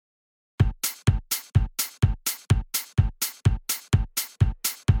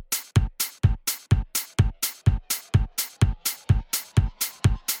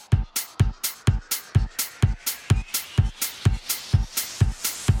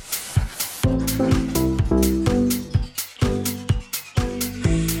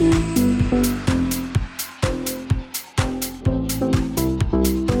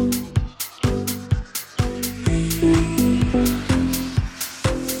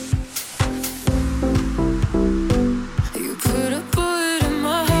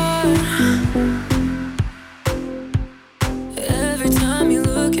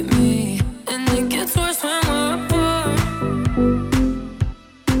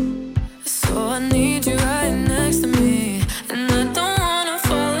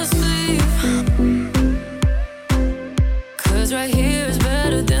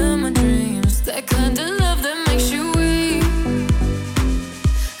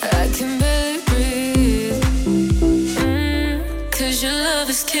can barely breathe. 'Cause your love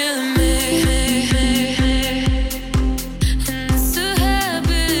is killing me. And it's a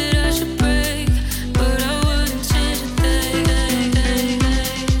habit I should break, but I wouldn't change a thing.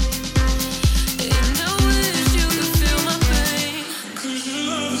 And I wish you could feel my pain. 'Cause your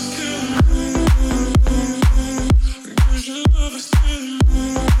love is killing me. 'Cause your love is killing me.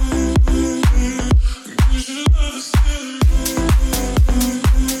 'Cause your love is killing me.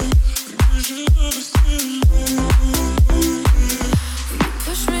 'Cause your love is killing me.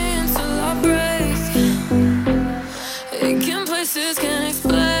 Push me until I break. Aching places can't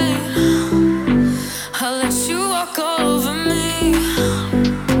explain. I let you walk all over me.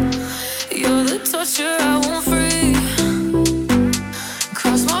 You're the torture I won't free.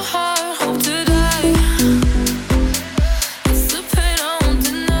 Cross my heart, hope to die. It's the pain I won't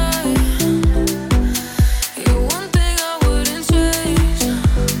deny. You're one thing I wouldn't change.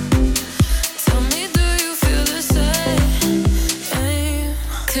 Tell me, do you feel the same?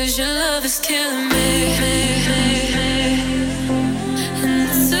 'Cause your love is killing me. And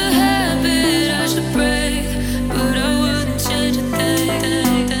it's a habit I should break, but I wouldn't change a thing.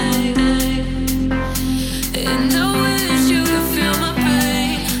 And I wish you could feel my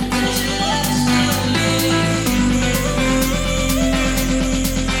pain. 'Cause your love is killing me.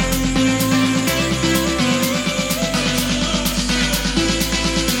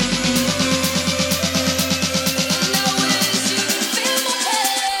 And I wish you could feel my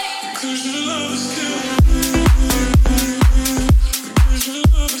pain. 'Cause your love is killing me. 'Cause your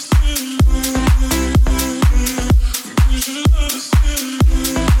love is killing me. 'Cause your love is killing me.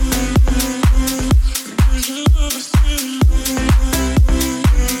 'Cause your love is killing me.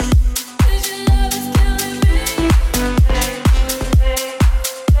 'Cause your love is killing me.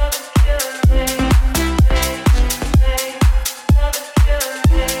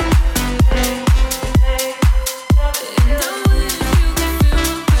 And I wish you could feel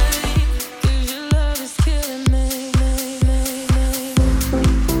my pain. 'Cause your love is killing me.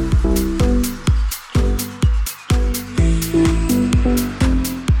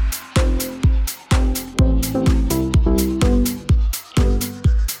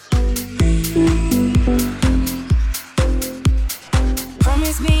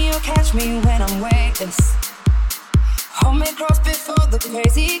 Promise me you'll catch me when I'm weightless. Hold me close before the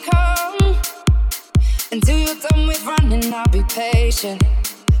crazy come. Until you're done with running, I'll be patient.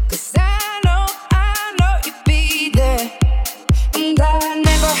 'Cause I know you'll be there. And I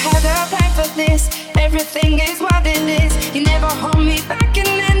never had a plan for this. Everything is what it is. You never hold me back in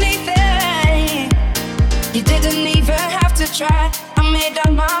anything. You didn't even have to try. I made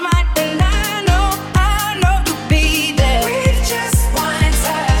up my mind, and I know you'll be there. With just one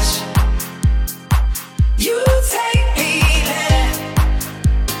touch, you take me there.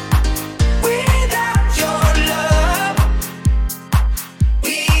 Without your love,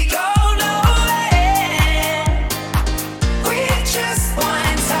 we go nowhere. With just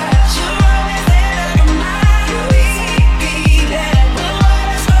one touch, you're always there to remind me. Be there. We'll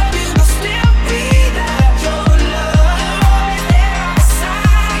always love you, but still be there. Your love, you're always there.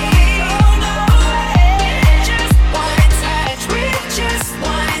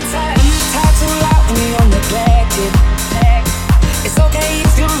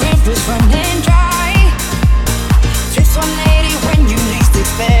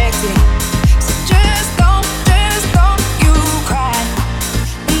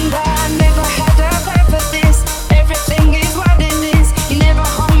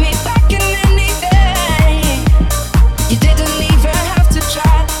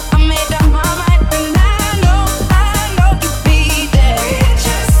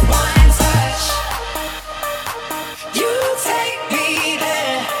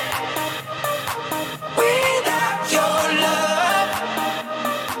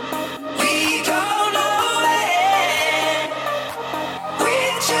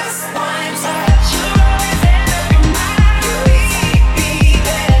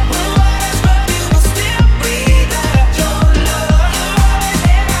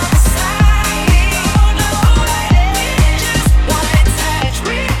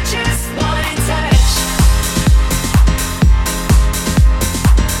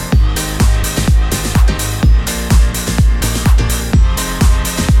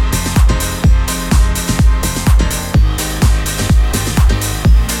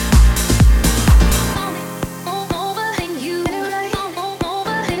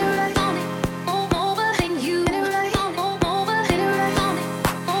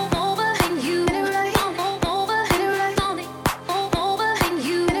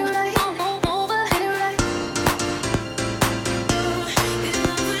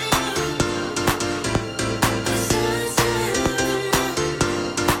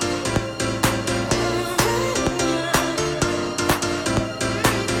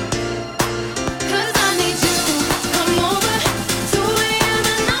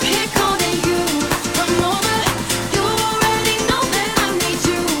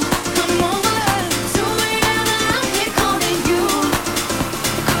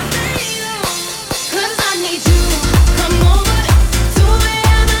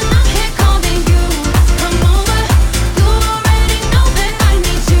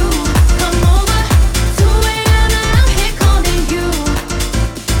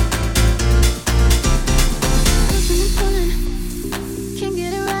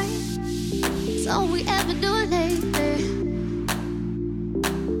 all we ever do lately.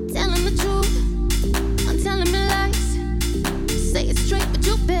 Telling the truth, I'm telling me lies. Say it straight with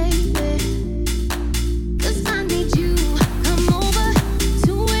you, baby. 'Cause I need you. Come over,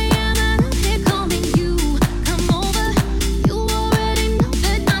 2 a.m. and I'm here calling you. Come over, you already know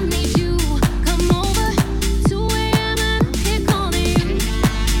that I need you. Come over, 2 a.m. and I'm here calling you.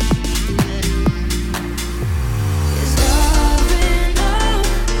 It's loving up.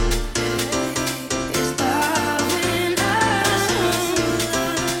 It's loving up.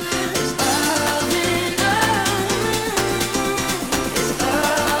 It's loving up. It's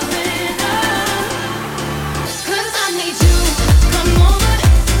loving up. 'Cause I need you. Come over,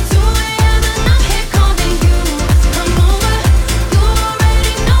 2 a.m. and I'm here calling you. Come over, you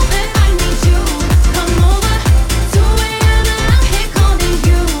already know that I need you. Come over, 2 a.m. and I'm here calling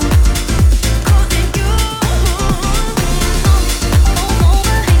you. Calling you.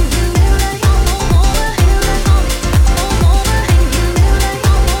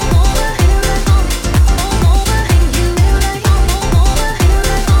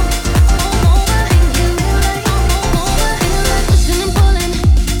 Pushing and pulling,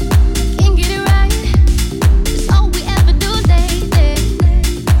 can't get it right. It's all we ever do lately.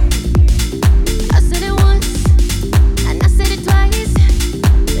 I said it once, and I said it twice,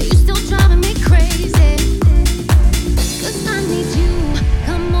 but you still driving me crazy. 'Cause I need you.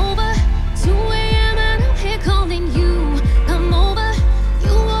 Come over, 2 a.m. and I'm here calling you. Come over,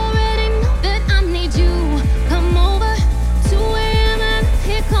 you already know that I need you. Come over, 2 a.m. and I'm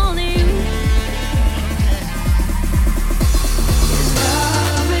here calling you. It's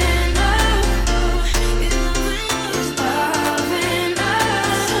loving up. It's loving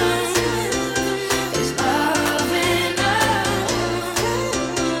up. It's loving up.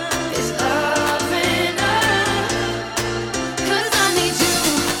 It's loving up. 'Cause I need you.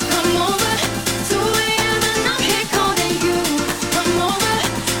 Come over, 2 a.m. and I'm here calling you. Come over,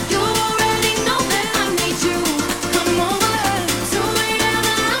 you already know that I need you. Come over, 2 a.m.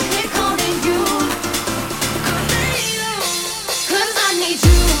 and I'm here calling you. 'Cause I need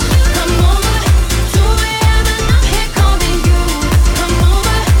you. Come over, 2 a.m. and I'm here calling you. Come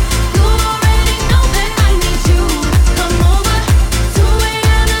over, you already know that I need you. Come over, 2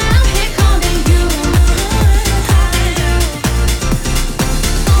 a.m. and I'm here calling you.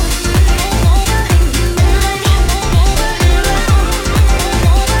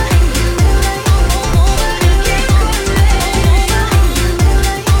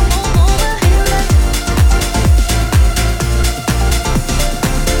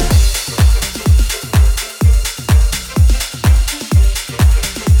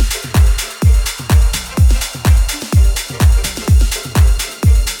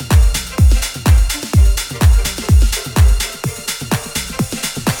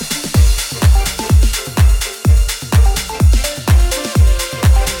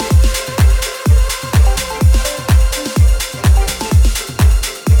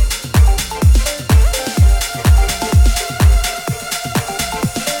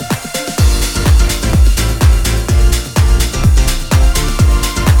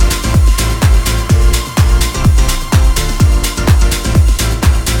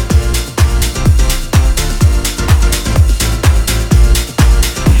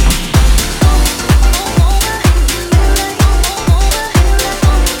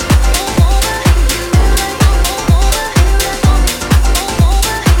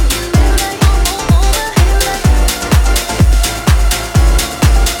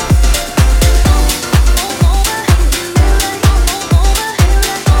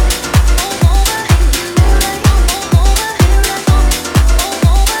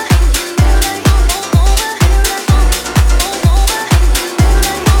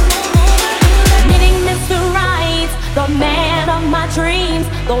 Meeting Mr. Right, the man of my dreams,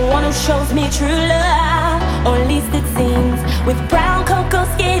 the one who shows me true love, or at least it seems. With brown cocoa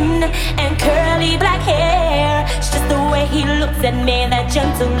skin and curly black hair, it's just the way he looks at me, that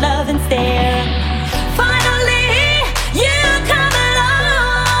gentle love and stare. Finally, you come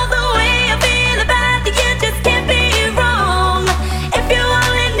along. The way I feel about you just can't be wrong. If you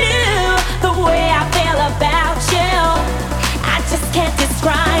only knew the way I feel about you, I just can't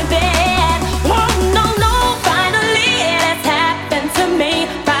describe it. Oh no, no, finally it has happened to me,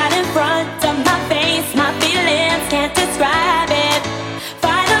 right in front of my face. My feelings can't describe it.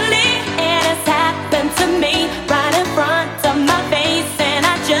 Finally it has happened to me, right in front of my face, and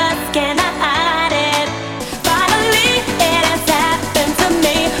I just cannot hide it. Finally it has happened to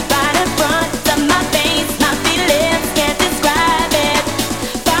me, right in front of my face. My feelings can't describe it.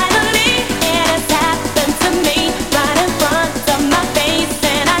 Finally it has happened to me, right in front of my face,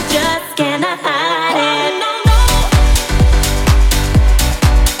 and I just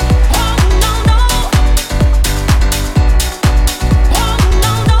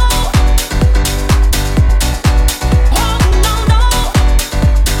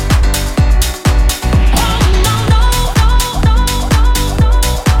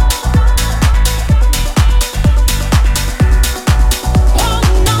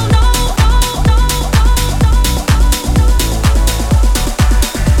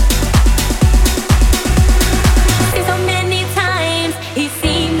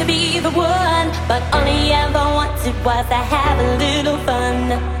was to have a little fun.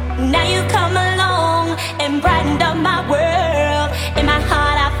 Now you come along and brightened up my world. In my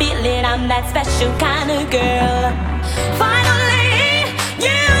heart I feel it, I'm that special kind of girl. Finally,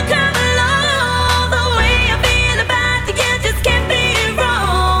 you come along. The way I feel about you just can't be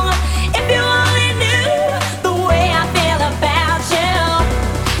wrong. If you only knew the way I feel about you,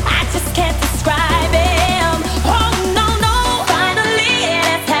 I just can't describe it. Oh no, no, finally it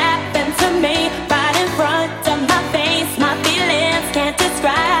has happened to me. Right in front of my face, my feelings can't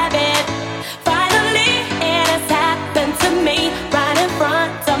describe it. Finally it has happened to me. Right in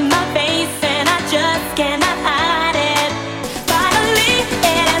front of my face, and I just cannot hide it. Finally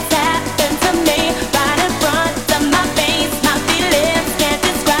it has happened to me. Right in front of my face, my feelings can't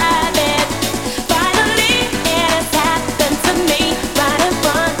describe it. Finally it has happened to me. Right in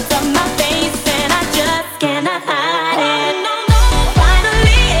front of my face, and I just cannot hide it. No, no,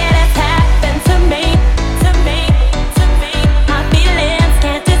 finally it has happened to me, to me, to me. My feelings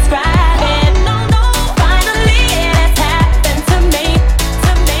can't describe it. No, no, finally it has happened to me,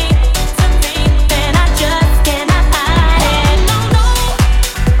 to me, to me, and I just cannot hide it. No, no,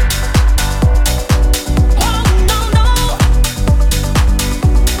 oh no, no,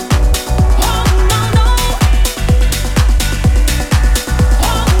 oh no, no, oh no, no,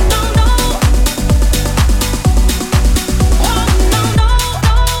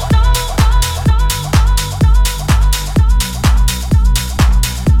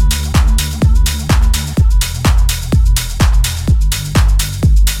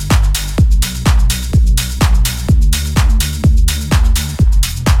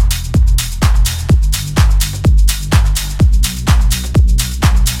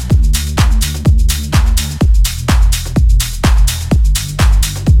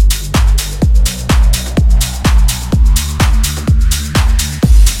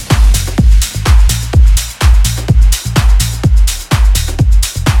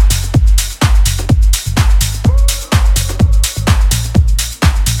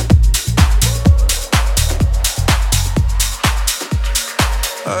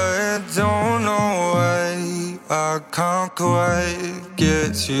 I don't know why I can't quite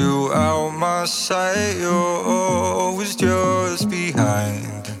get you out my sight. You're always just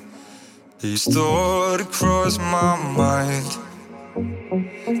behind. Each thought across my mind,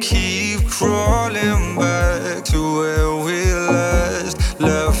 keep crawling back to where we last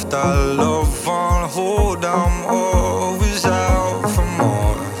left our love on hold. I'm always out for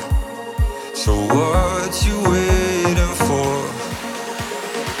more. So what you waiting for?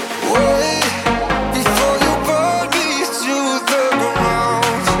 Wait before you burn me to the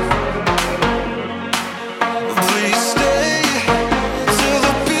ground. Please stay till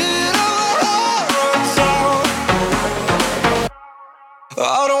the beat of our heart runs out.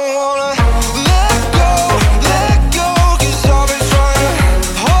 I don't wanna let go, 'cause I've been trying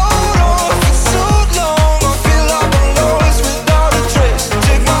to hold on for too long. I feel like I'm lost without a trace.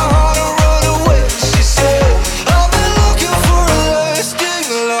 Take my heart and run away, she said.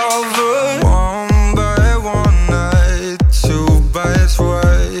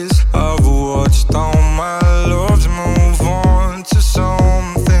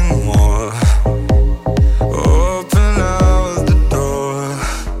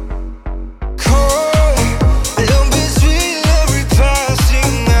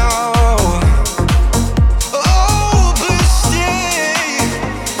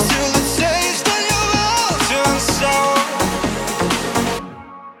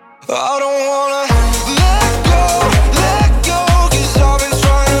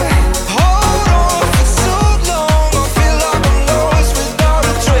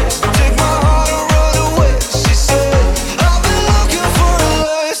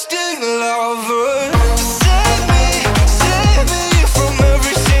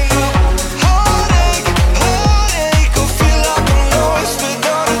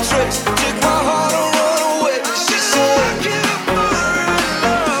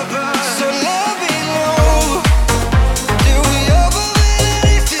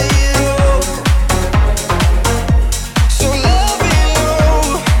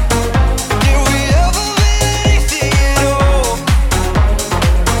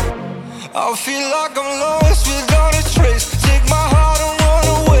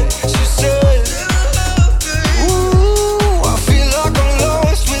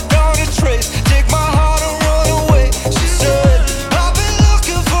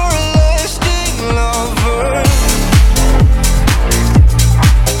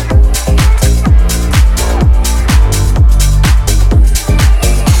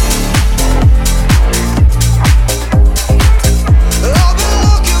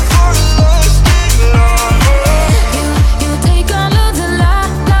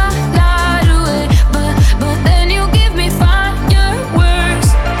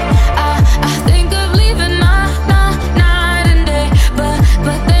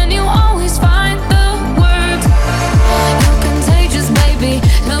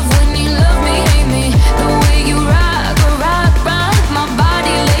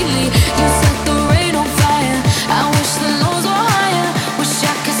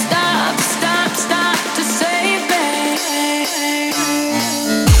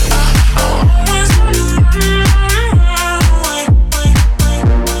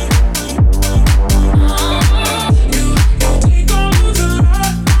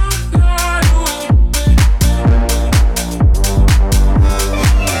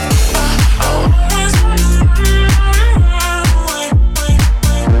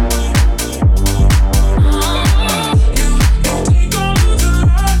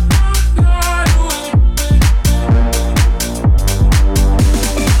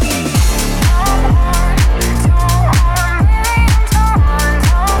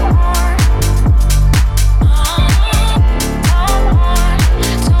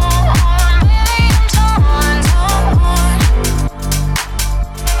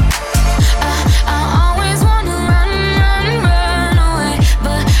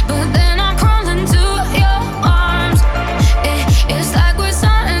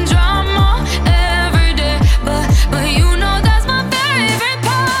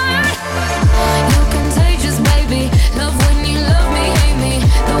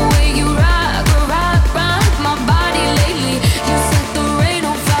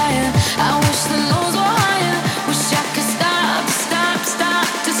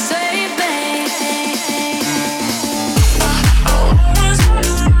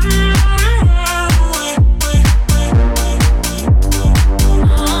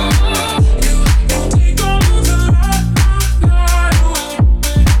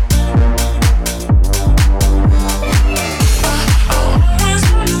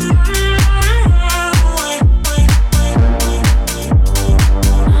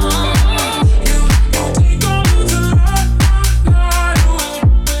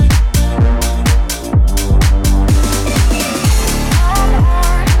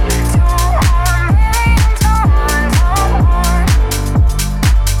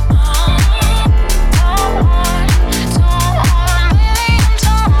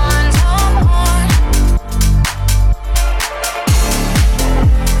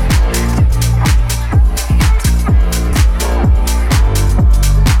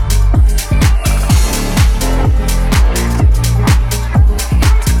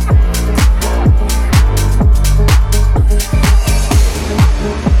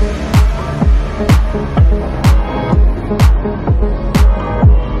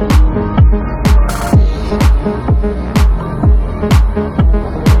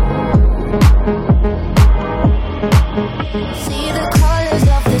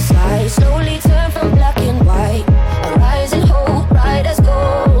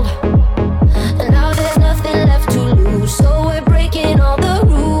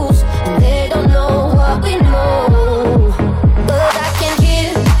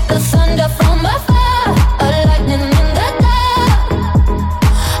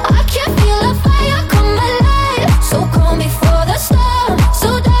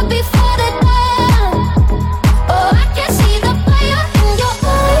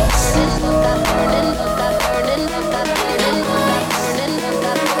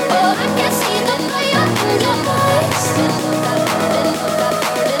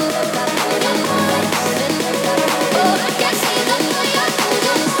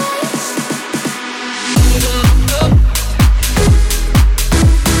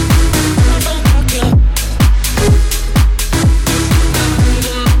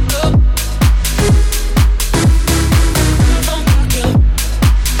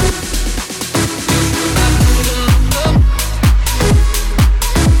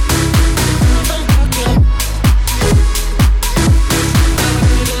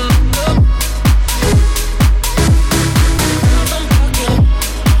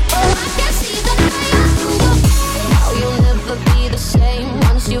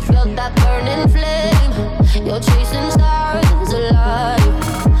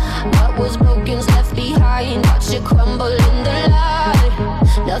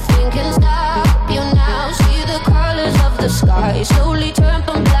 nothing can stop you now. See the colors of the sky slowly turn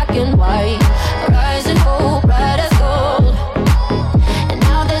from black and white. Rising hope, bright as gold. And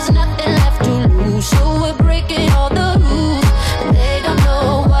now there's nothing left to lose, so we're breaking all the rules. And they don't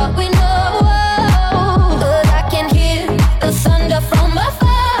know what we know. But I can hear the thunder from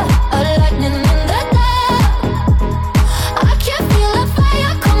afar, a lightning in the dark. I can feel the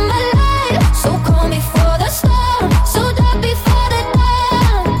fire come alive, so calm before the storm, so dark before the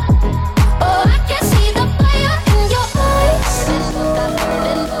dawn. Oh, I can see the fire in your eyes.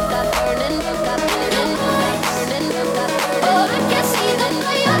 Oh, I can see the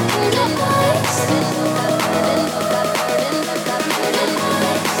fire in your eyes. Oh,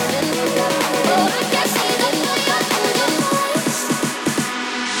 I can see the fire in your eyes.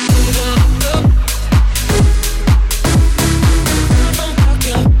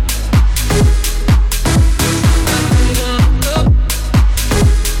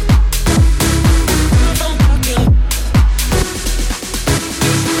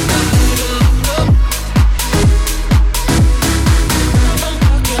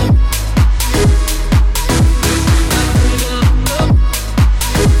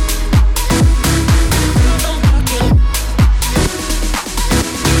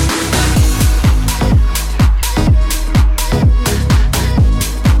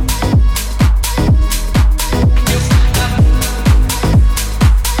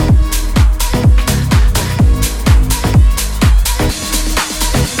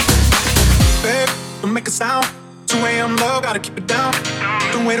 Babe, don't make a sound. 2 a.m. love, gotta keep it down.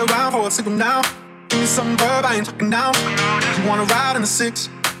 Don't wait around for a signal now. Give me some verb, I ain't talking now. You wanna ride in the 6,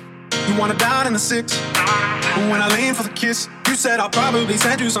 you wanna dine in the 6. But when I lean for the kiss, you said I'll probably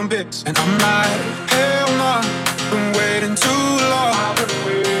send you some pics. And I'm like, hell nah, been waiting too long.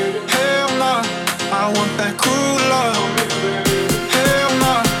 Hell nah, I want that cruel love. Hell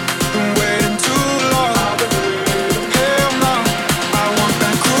nah, been waiting too long. Hell nah, I want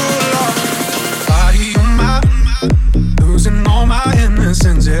that cruel love. Body on my, losing all my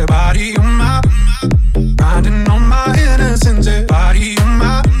innocence. Yeah, body on my, grinding on my innocence. Yeah, body on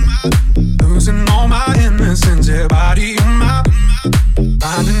my, losing all my innocence. Yeah, body on my,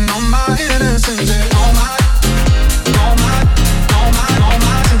 grinding on my innocence. Yeah, all my, all my, all my, all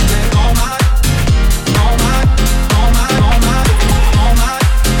my, yeah, all my, all my, all my, all my, all my, all my,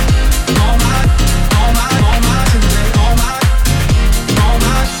 all my, all my, yeah, all my, all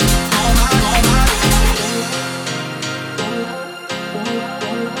my, all my, all my.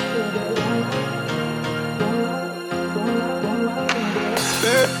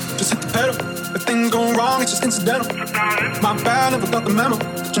 Babe, just hit the pedal. If things go wrong, it's just incidental. My bad, never got the memo.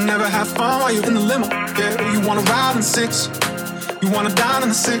 But you never have fun while you're in the limo. Yeah, you wanna ride in the 6, you wanna dine in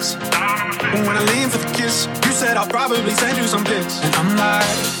the 6. But when I lean for the kiss, you said I'll probably send you some pics. And I'm like,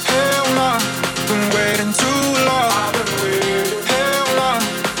 hell nah, been waiting too long. Hell nah,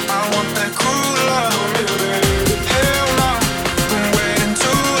 I want that cruel love. Hell nah, been waiting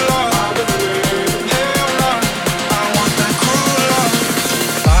too long. Hell nah, I want that cruel love.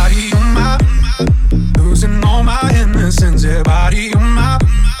 Body on my, losing all my innocence. Yeah, body on my,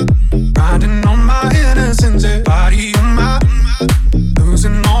 grinding on my innocence. Yeah, body on my,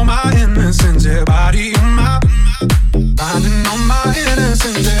 losing all my innocence. Yeah, body on my, grinding on my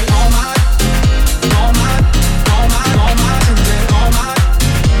innocence. Yeah, all my, all my, all my, all my, yeah, all my,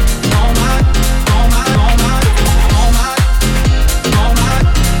 all my, all my, all my, all my, all my,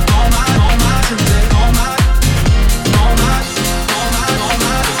 all my, all my, yeah, all my, all my, all my, all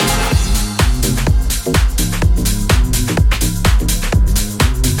my.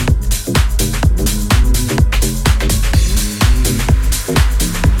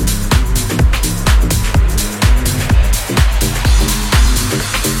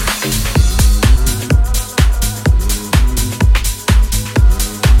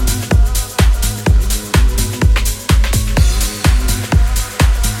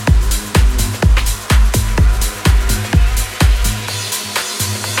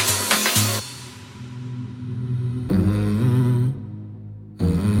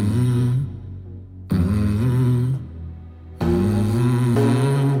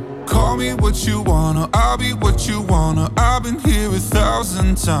 Call me what you wanna, I'll be what you wanna. I've been here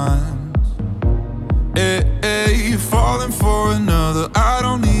 1,000 times. Hey, hey, falling for another, I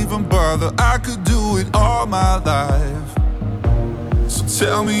don't even bother. I could do it all my life. So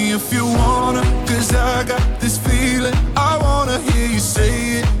tell me if you wanna, cause I got this feeling. I wanna hear you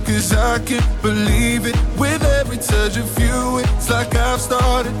say it, cause I can't believe it. With every touch of you, it's like I've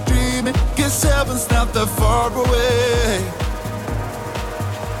started dreaming. Guess heaven's not that far away.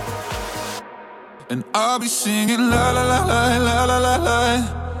 And I'll be singing la la la la la la la la.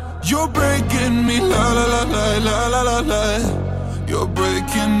 You're breaking me, la la la la la la la la. You're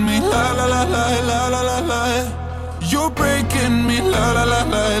breaking me, la la la la la la la la. You're breaking me, la la la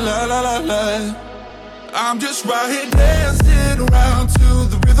la la la la la. I'm just right here dancing around to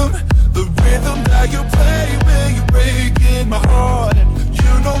the rhythm that you play when you're breaking my heart. And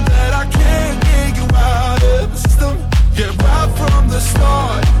you know that I can't get you out of the system. Yeah, right from the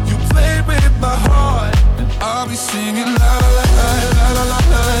start, you played with my heart, and I'll be singing la la la la la la la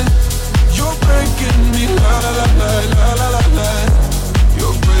la. You're breaking me, la la la la la la la la.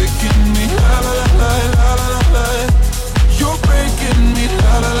 You're breaking me, la la la la la la la la. You're breaking me,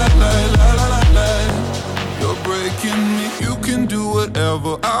 la la la la la la la la. You're breaking me. You can do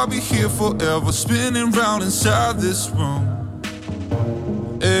whatever, I'll be here forever, spinning round inside this room.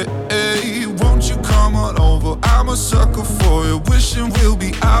 Hey, hey, won't you come on over? I'm a sucker for you, wishing we'll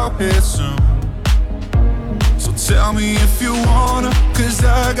be out here soon. So tell me if you wanna, cause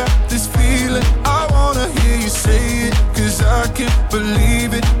I got this feeling. I wanna hear you say it, cause I can't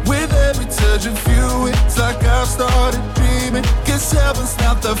believe it. With every touch of you, it's like I've started dreaming. Guess heaven's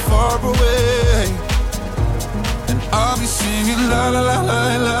not that far away. And I'll be singing la la la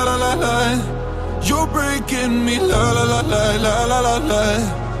la la la la la. You're breaking me, la la la la la la la la.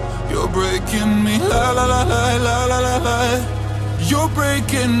 You're breaking me, la la la la la la la la. You're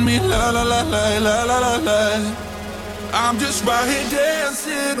breaking me, la la la la la la la la. I'm just right here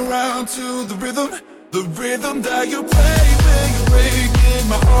dancing around to the rhythm that you play when you're breaking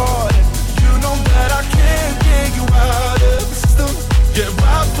my heart. And you know that I can't get you out of the system. Yeah,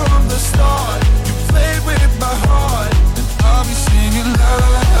 right from the start, you played with my heart, and I'll be singing la la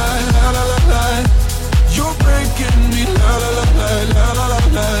la la la la la. You're breaking me, la la la la la la la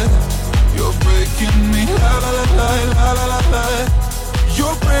la. You're breaking me, la la la la la la la la.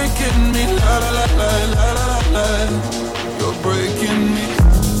 You're breaking me, la la la la la la la la. You're breaking me.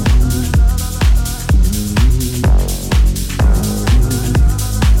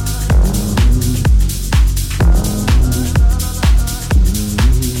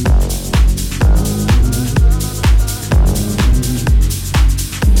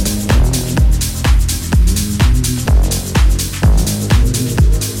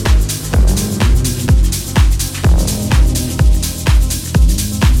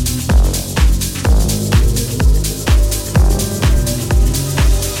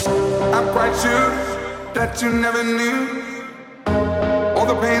 That you never knew all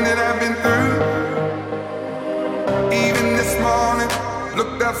the pain that I've been through. Even this morning,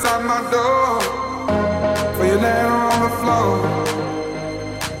 looked outside my door for your letter on the floor.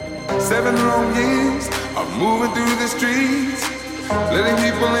 7 long years of moving through the streets, letting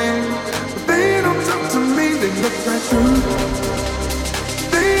people in, but they don't talk to me. They look right through.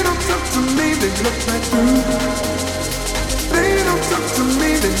 They don't talk to me. They look right through. They don't talk to me.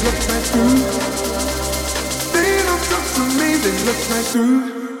 They look right through. Talk to me, they look right through.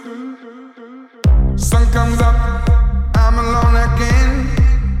 Sun comes up, I'm alone again,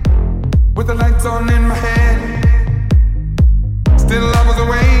 with the lights on in my head. Still I was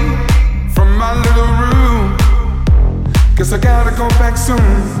away from my little room. Guess I gotta go back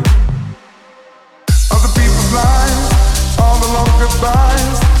soon. Other people's lives, all the long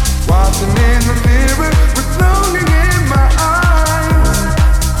goodbyes, watching in the mirror with longing in my eyes.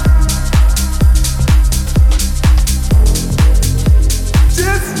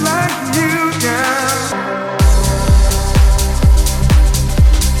 Just like you, girl.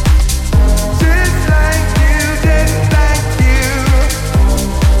 Just like you, just like you.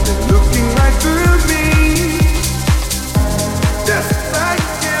 They're looking right through me. Just like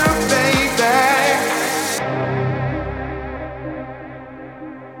you, baby.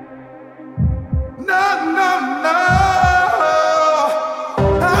 No, no, no.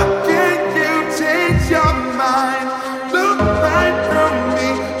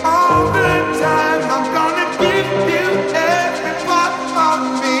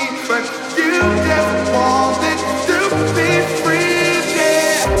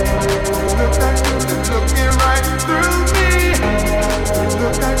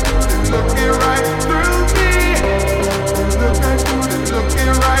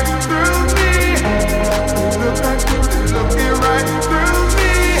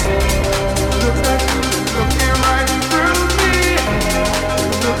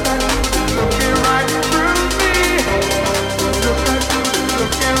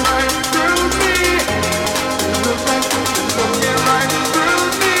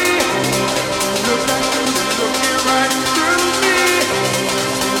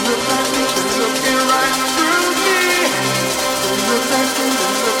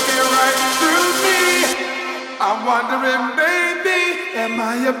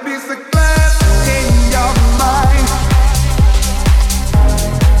 a piece of glass in your mind.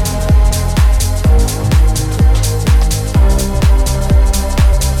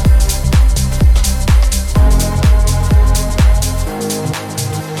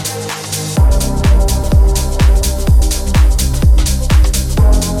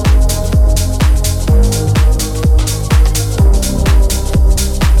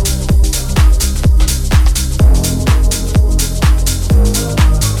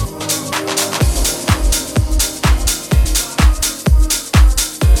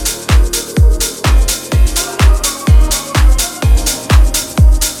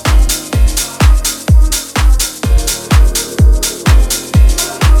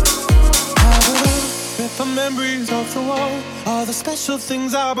 Special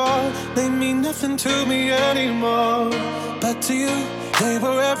things I bought, they mean nothing to me anymore. But to you, they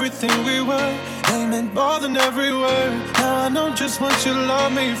were everything we were. They meant more than every word. Now I know just what you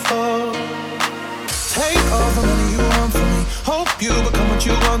love me for. Take all the money you want from me. Hope you become what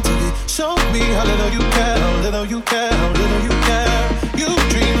you want to be. Show me how little you care, how little you care, how little you care. You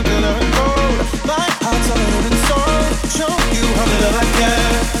dream of glitter and gold. My heart's a little and soul. Show you how little I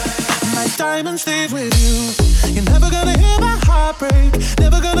care. My diamonds leave with you. You're never gonna hear my heart break.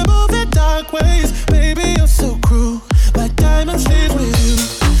 Never gonna move in dark ways. Baby, you're so cruel. My diamonds live with you.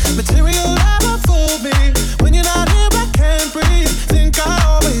 Material never fooled me. When you're not here, I can't breathe. Think I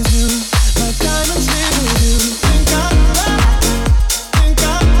always knew. My diamonds live with you. Think I think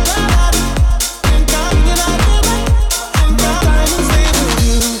I think I when you're not here, think my diamonds live with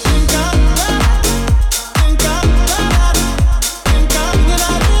you. Think I think I think I when you're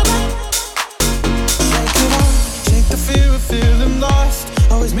not here. Shake it off. Shake the fear of feeling lost.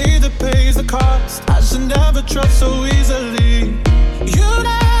 Always me that pays the cost. I should never trust so easily. You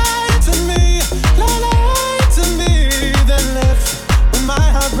lied to me, then left with my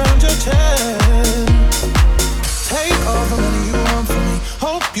heart round your chest. Take all the money you want from me.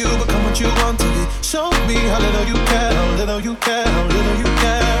 Hope you become what you want to be. Show me how little you care, how little you care, how little you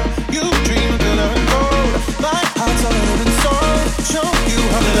care. You dream of glitter and gold. My heart's a little and soul. Show you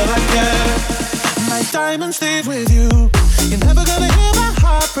how little I care. My diamonds leave with you. You're never gonna hear my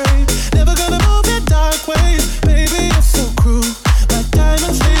heart break. Never gonna move in dark ways. Baby, you're so cruel. My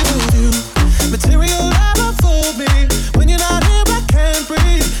diamonds leave with you. Material never fooled me. When you're not here, I can't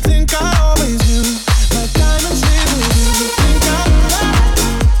breathe. Think I always knew. My diamonds leave with you. Think I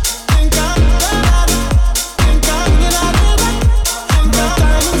think I think I when you're not here, think my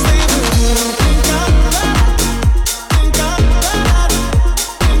diamonds leave with you. Think I think I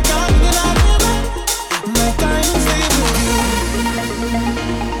think I when you're not here, my diamonds leave with you.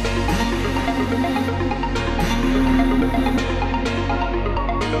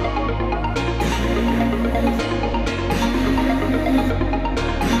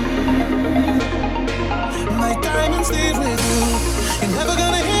 My diamonds leave with you. You're never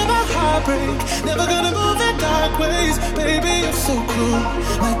gonna hear my heart break. Never gonna move in dark ways. Baby, you're so cruel.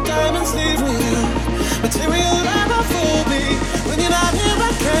 My diamonds leave with you. Material never fooled me. When you're not here,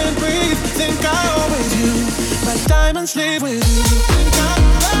 I can't breathe. Think I always knew. My diamonds leave with you. Think I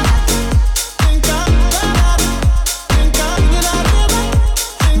think I think I when you're not here,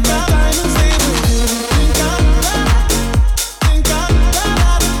 think my diamonds leave with you. Think I think I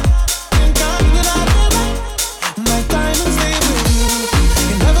think I when you're not here, my diamonds leave with you.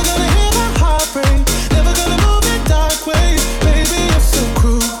 You're never gonna hear my heart break. Never gonna move in dark ways. Baby, you're so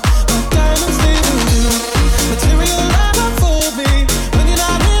cruel. My diamonds leave with you. Material never fooled me. When you're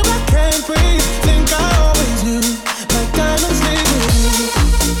not here, I can't breathe. Think I always knew. My diamonds leave with you.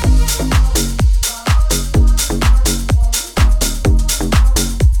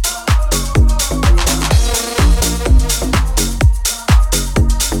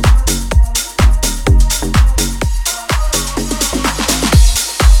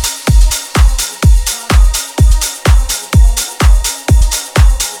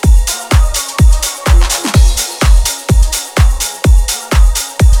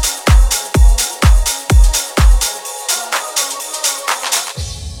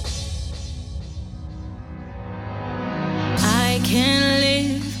 I can't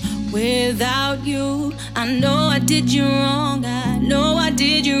live without you. I know I did you wrong. I know I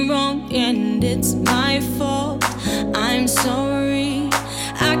did you wrong, and it's my fault. I'm sorry.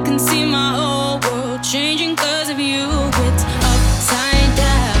 I can see my whole world changing 'cause of you. It's upside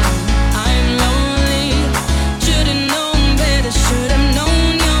down. I'm lonely. Should've known better. Should've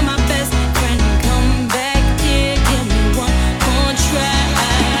known you're my best friend. Come back here, give me one more try.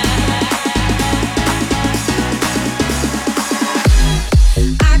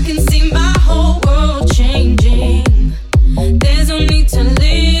 I can see my whole world changing. There's no need to live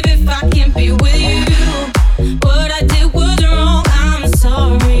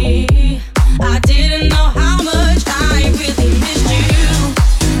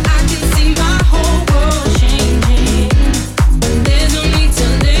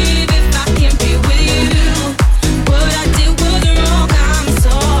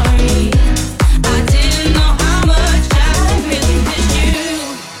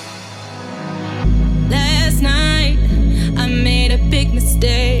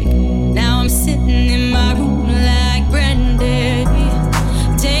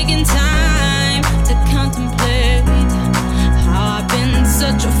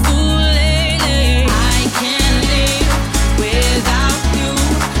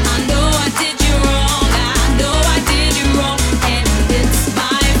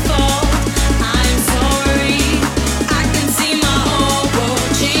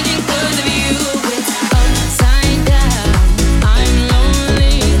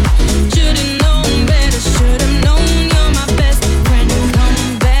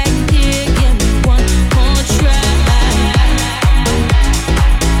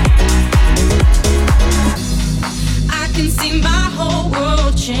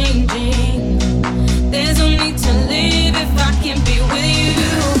world changing. There's no need to live if I can't be with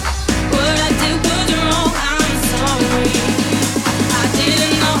you. What I did was wrong, I'm sorry. I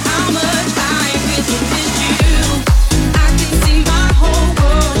didn't know how much I really missed you. I can see my whole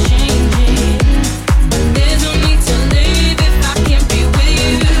world changing. There's no need to live if I can't be with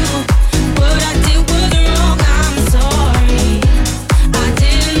you. What I did was wrong, I'm sorry. I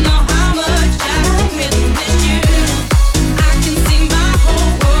didn't know how much I really missed you. I can see my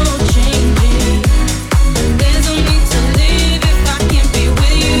whole world changing. There's no need to live if I can't be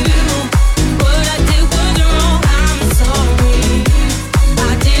with you. What I did was wrong, I'm sorry.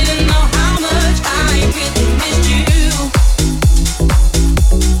 I didn't know how much I really missed you.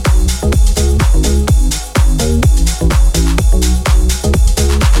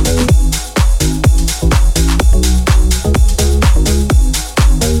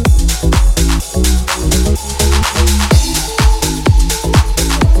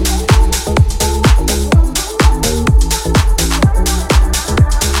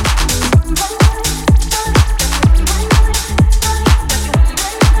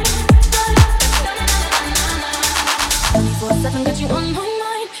 24/7 got you on my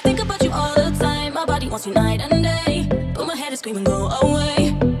mind. Think about you all the time. My body wants you night and day, but my head is screaming, go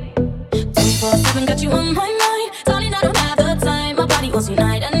away. 24/7 got you on my mind. Darling, I don't have the time. My body wants you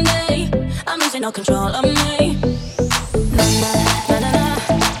night and day. I'm losing all control of me. Na na na na na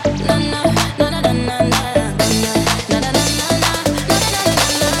na na na na na na na.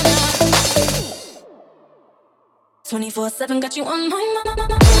 24/7 got you on my mind.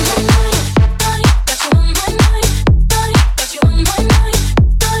 Got you on my mind. Got you on my mind.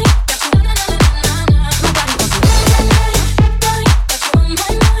 Got you na na na na na. My body wants you. Got you on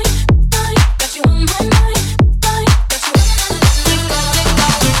my mind. Got you on my mind. Got you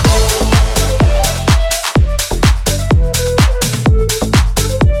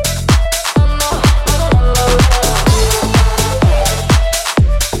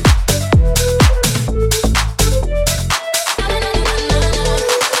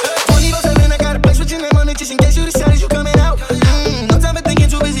just in case you decide you coming out. No time for thinking,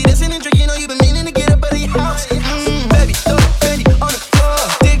 too busy listening, drinking. Know you've been meaning to get up out of your house. Baby, throw it, Fendi on the floor.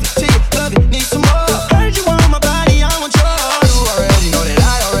 Addicted to your love, it need some more. Heard you want my body, I want yours. You already know that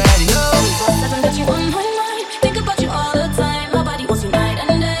I already know. 24/7 got you on my mind. Think about you all the time. My body wants you night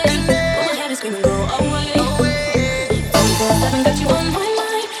and day, but my head is screaming, go away. 24/7 got you on my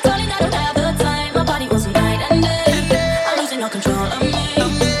mind. Darling, I don't have the time. My body wants you night and day. I'm losing all control of me.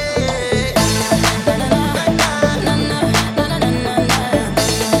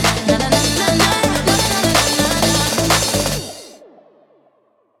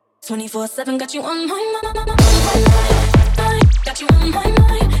 24/7 got you on my mind. Got you on my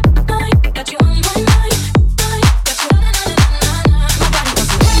mind. Got you on my mind. Got you na na na na na. My body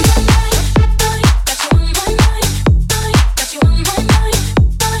wants you. Got you on my mind. Got you on my mind.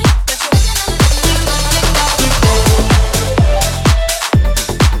 Got you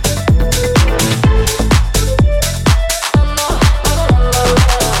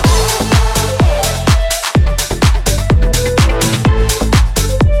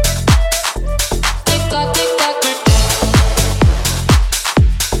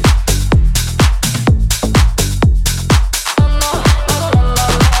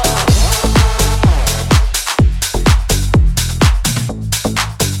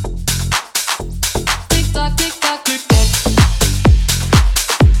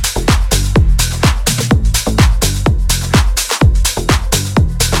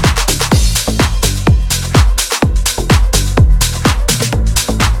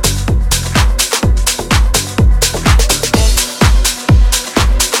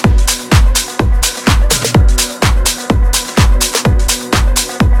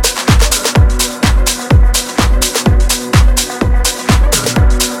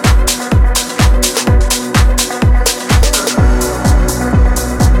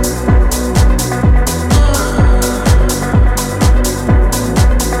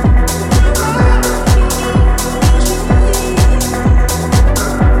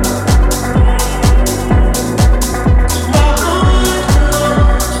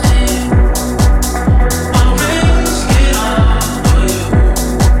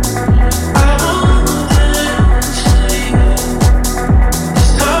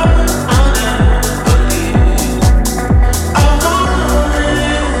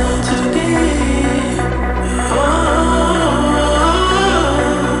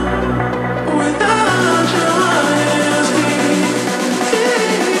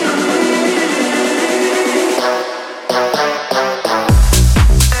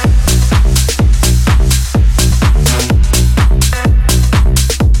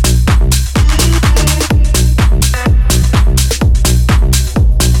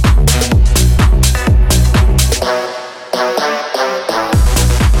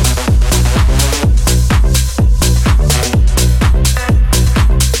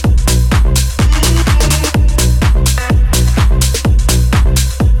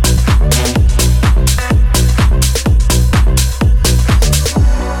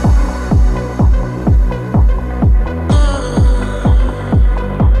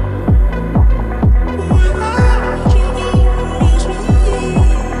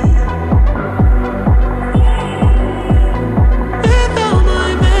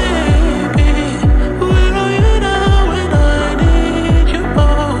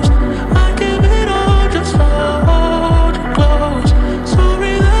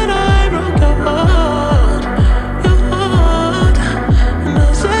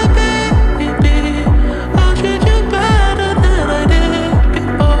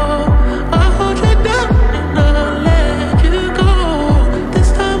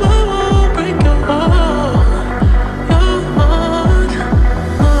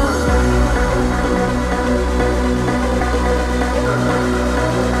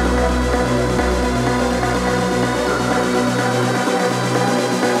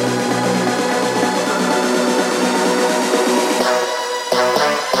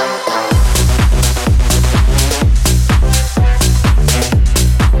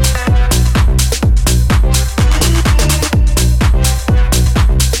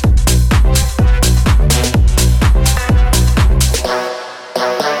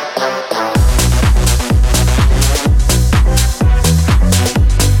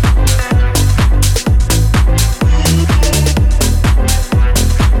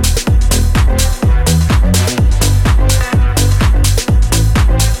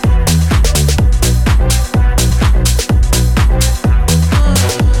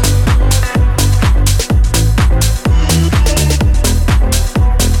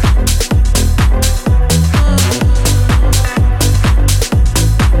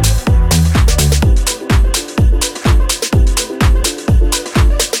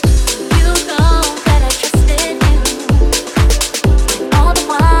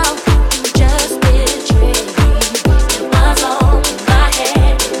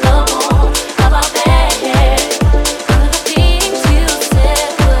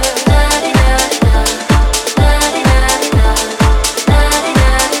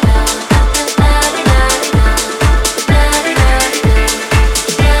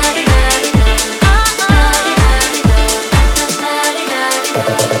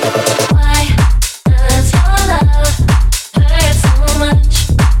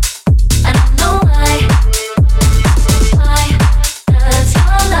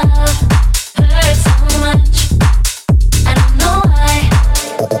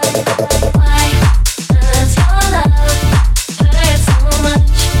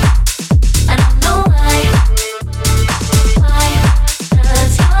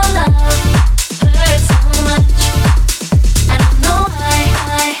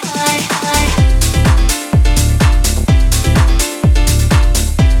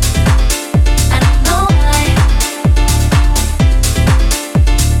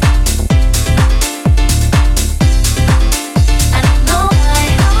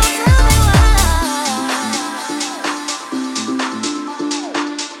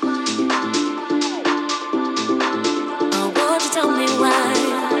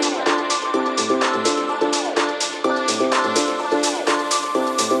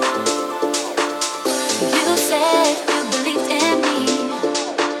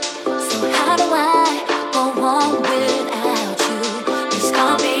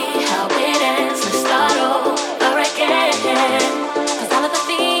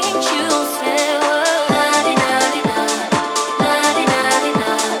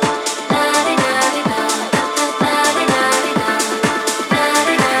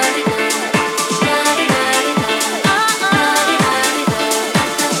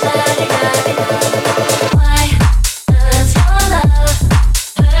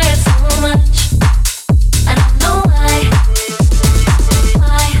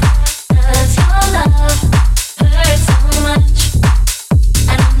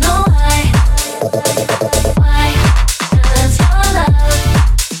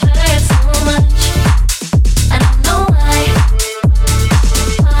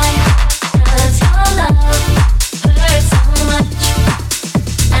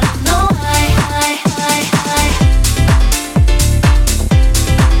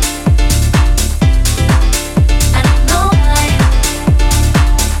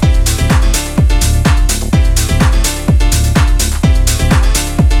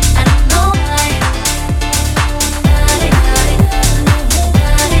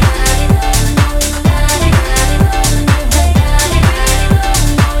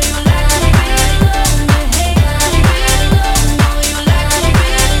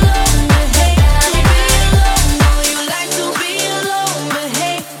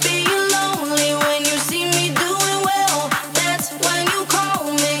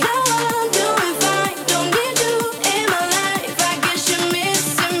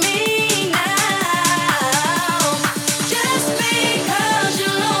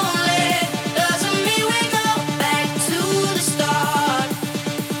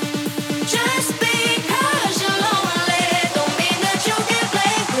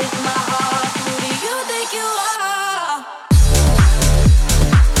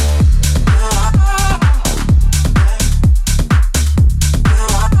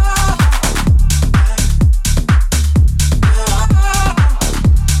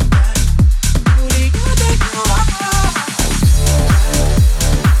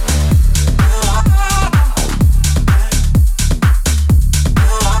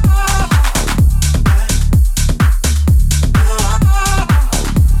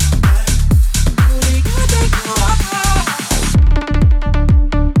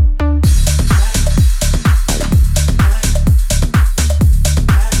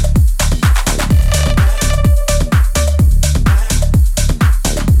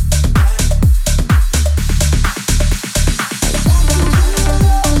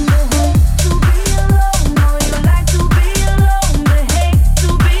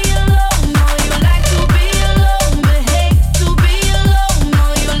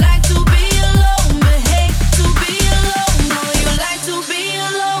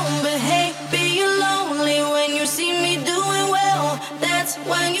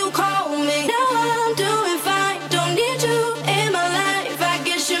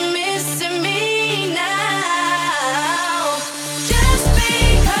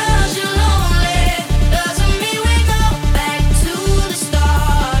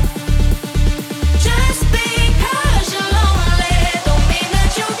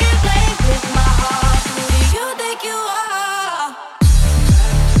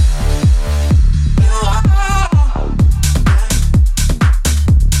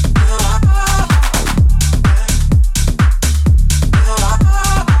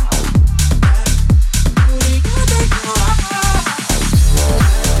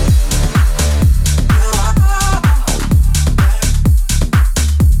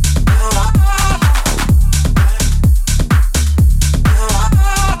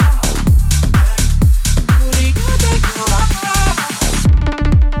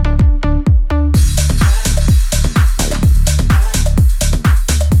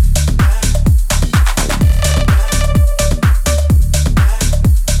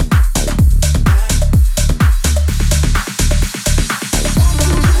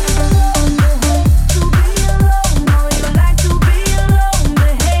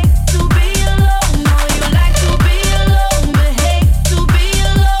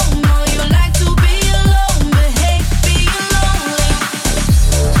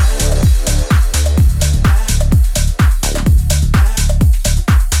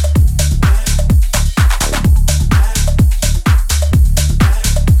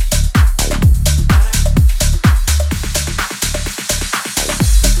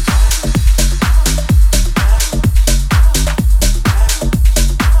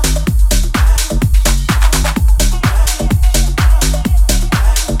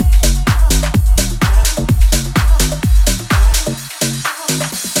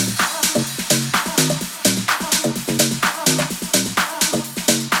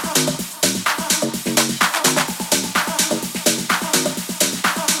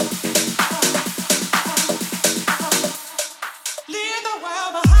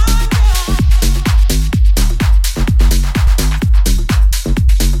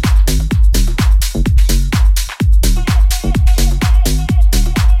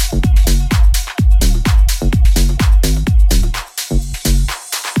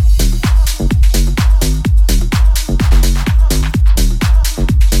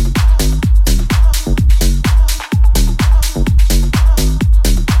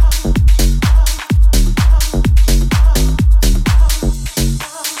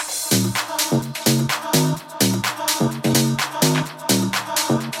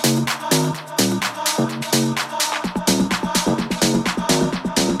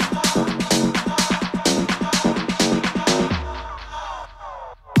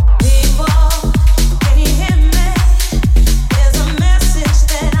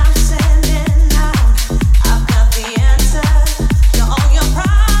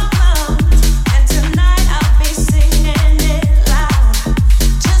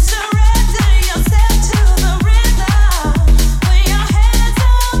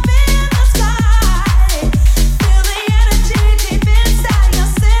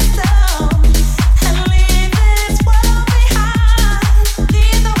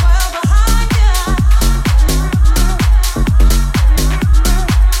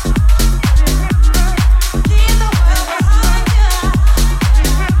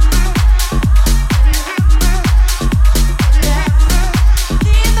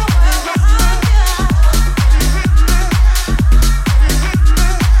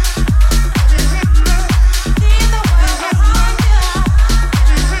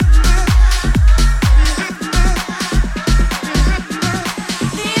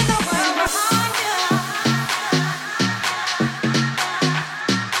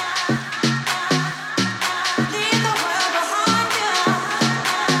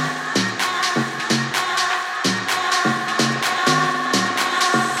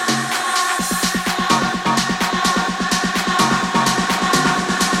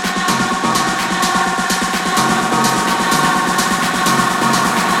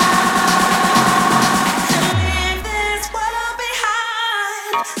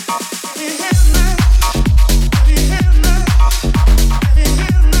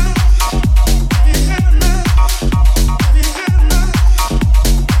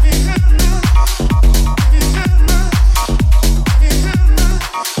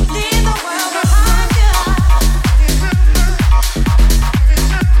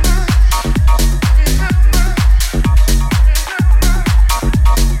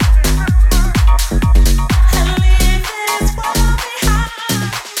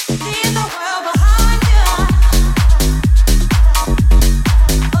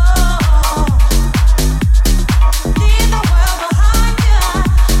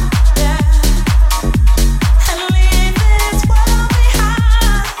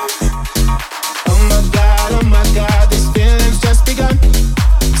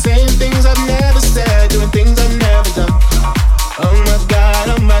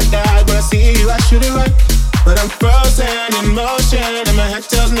shoot it right, but I'm frozen in motion, and my head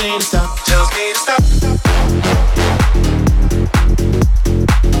tells me to stop. Tells me to stop.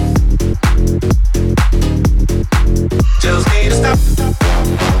 Tells me to stop.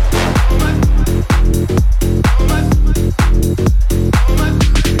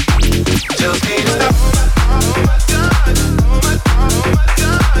 Tells me to stop. Oh my God, oh my, oh my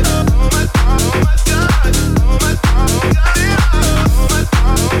God, oh my, oh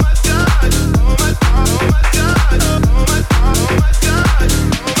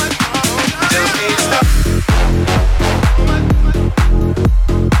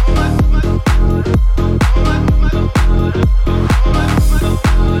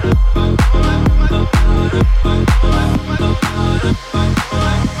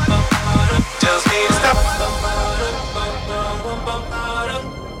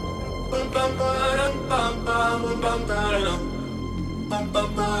my God,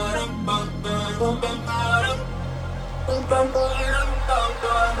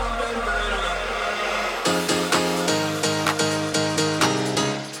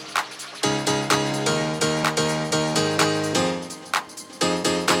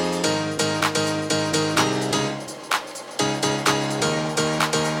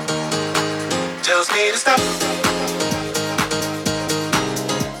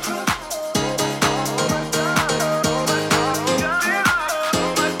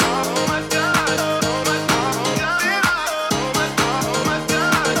 oh my, oh my God, oh my,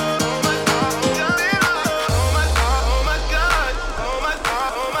 oh my God, oh my, oh my God, oh my,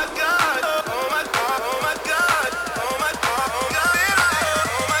 oh my God, oh my,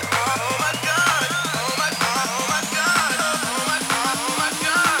 oh my God.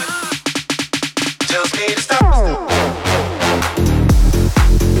 Tells me to stop. Tells me to stop. Tells me to stop.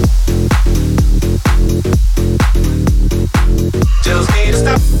 Tells me to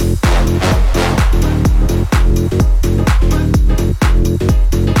stop.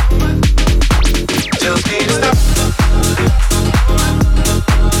 Tells me to stop. Tells me to stop.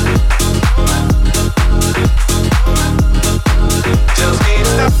 Tells me to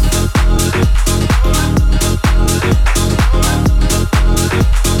stop.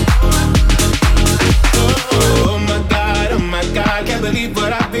 Can't believe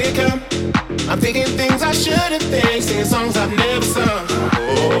what I've become. I'm thinking things I shouldn't think, singing songs I've never sung.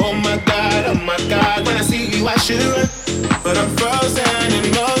 Oh my God, when I see you I should run, but I'm frozen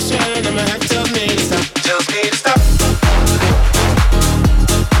in motion, and my head tells me to stop. Tells me to stop. Oh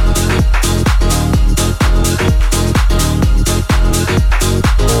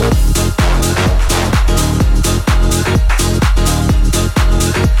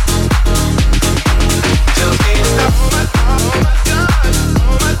my God.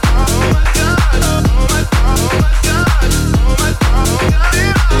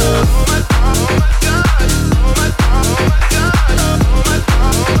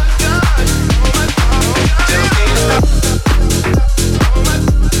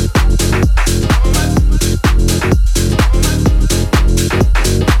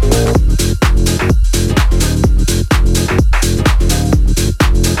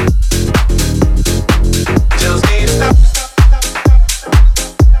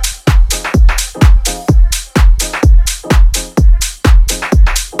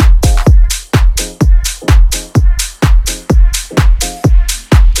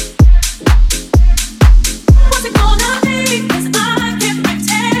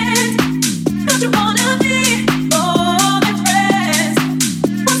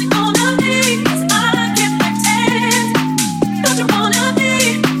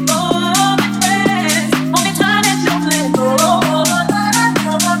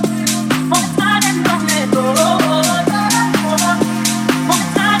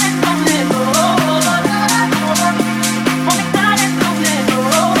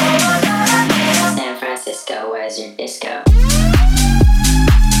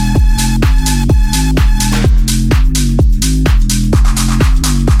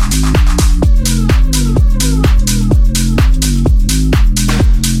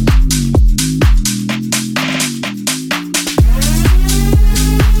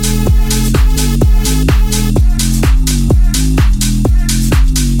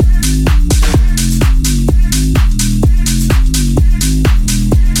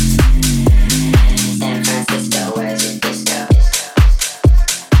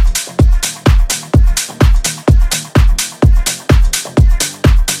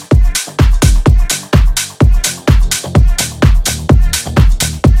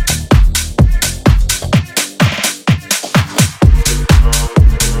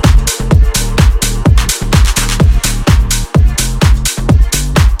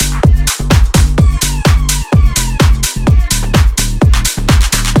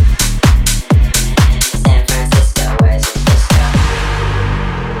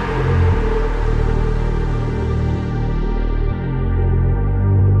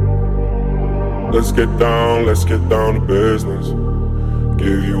 Let's get down to business.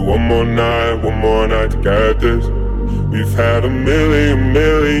 Give you one more night to get this. We've had a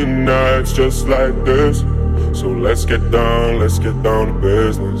million nights just like this. So let's get down to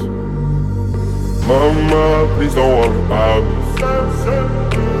business. Mama, please don't worry about me.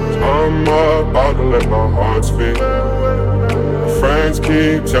 I'm about to let my heart speak. My friends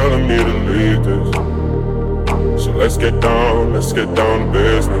keep telling me to leave this. So let's get down to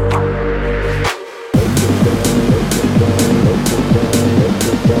business.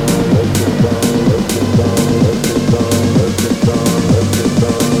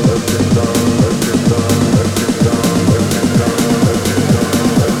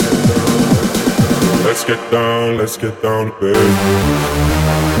 Let's get down to business.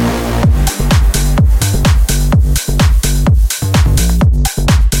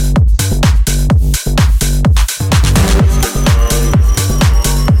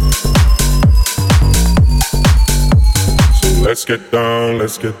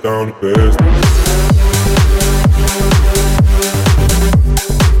 Let's get down to business.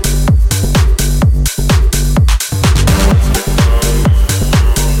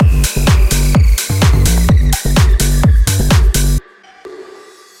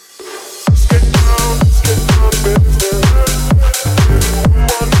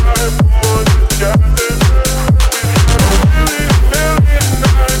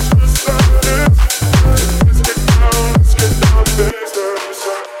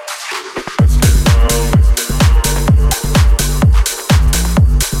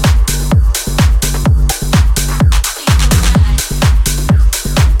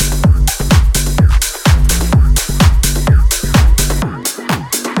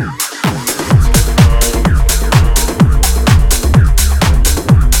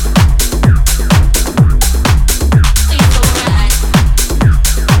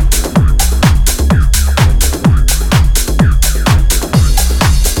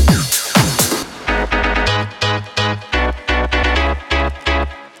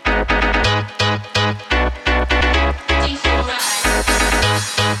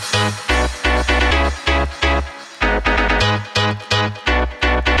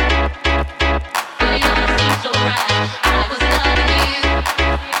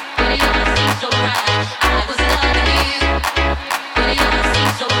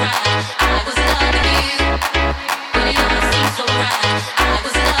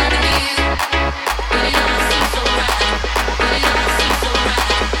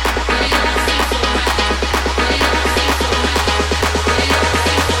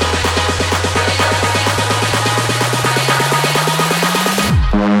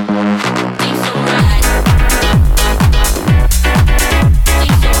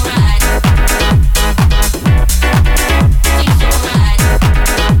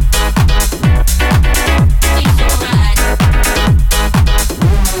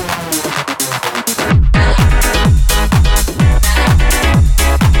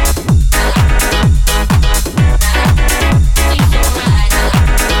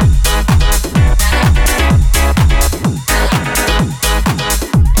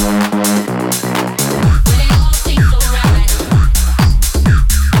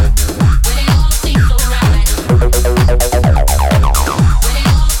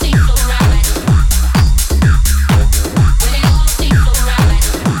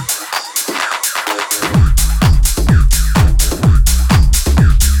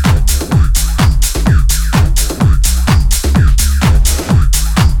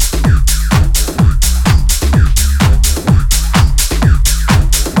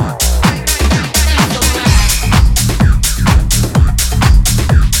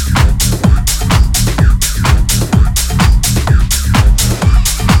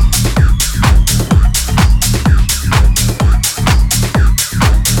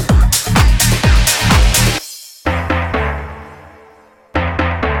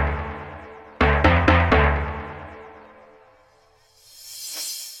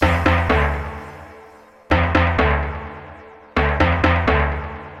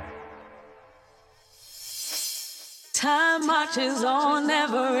 Time marches on,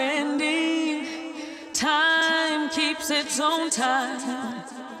 never ending. Time keeps its own time.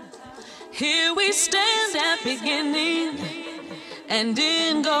 Here we stand at beginning, and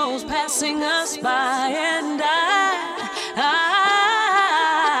in goes passing us by. And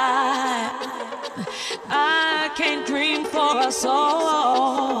I can't dream for us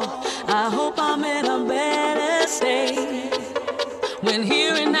all. I hope I'm in a better state when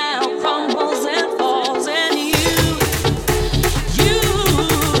here and now crumbles and falls, and you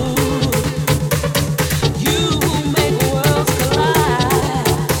make worlds collide.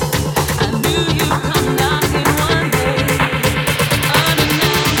 I knew you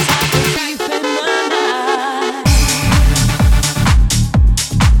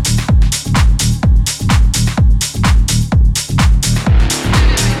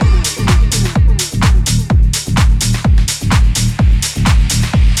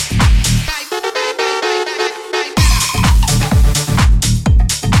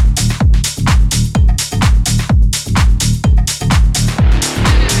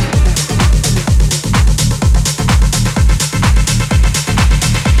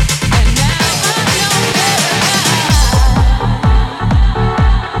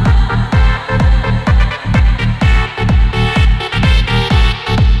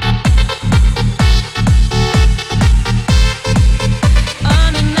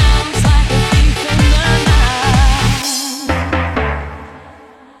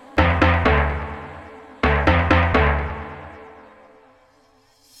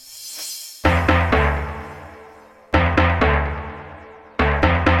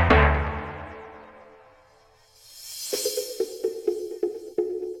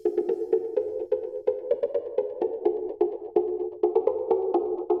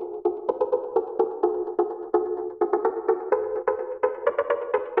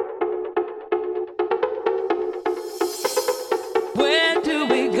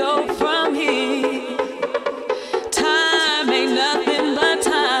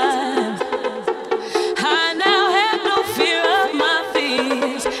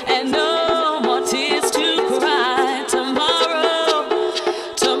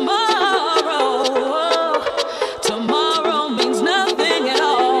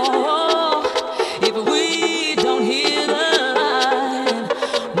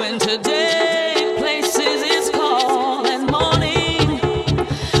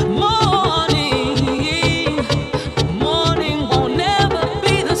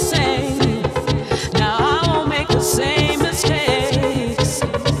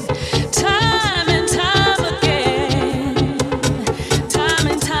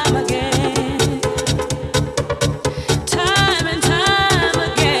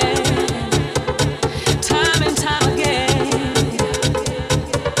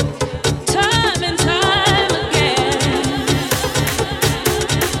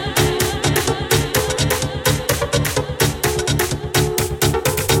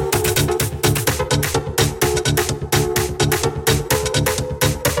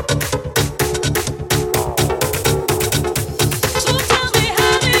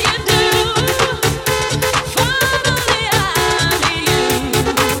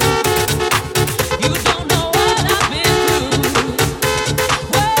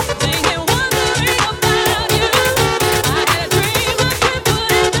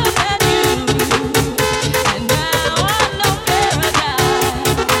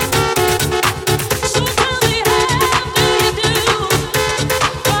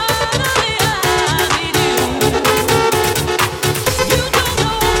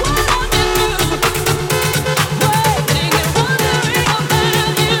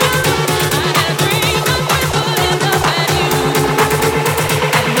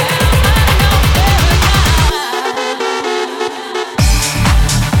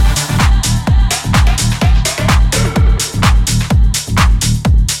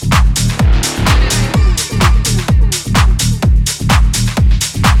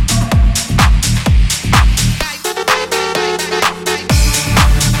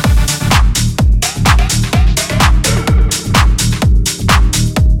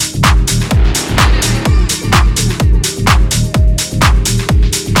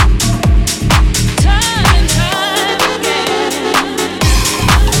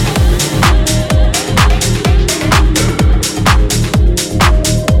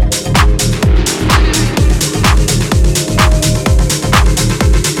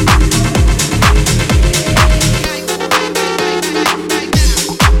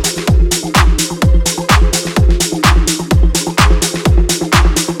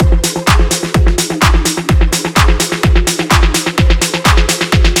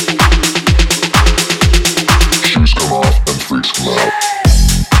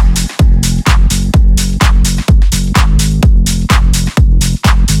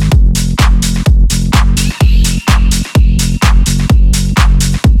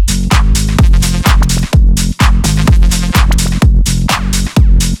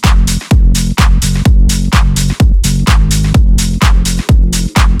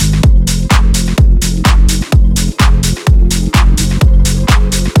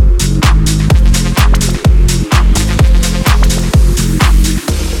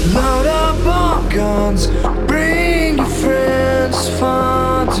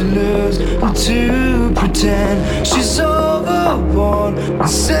to lose and to pretend she's overboard and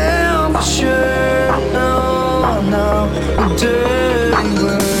self-assured. No, no, a dirty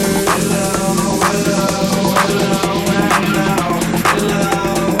word.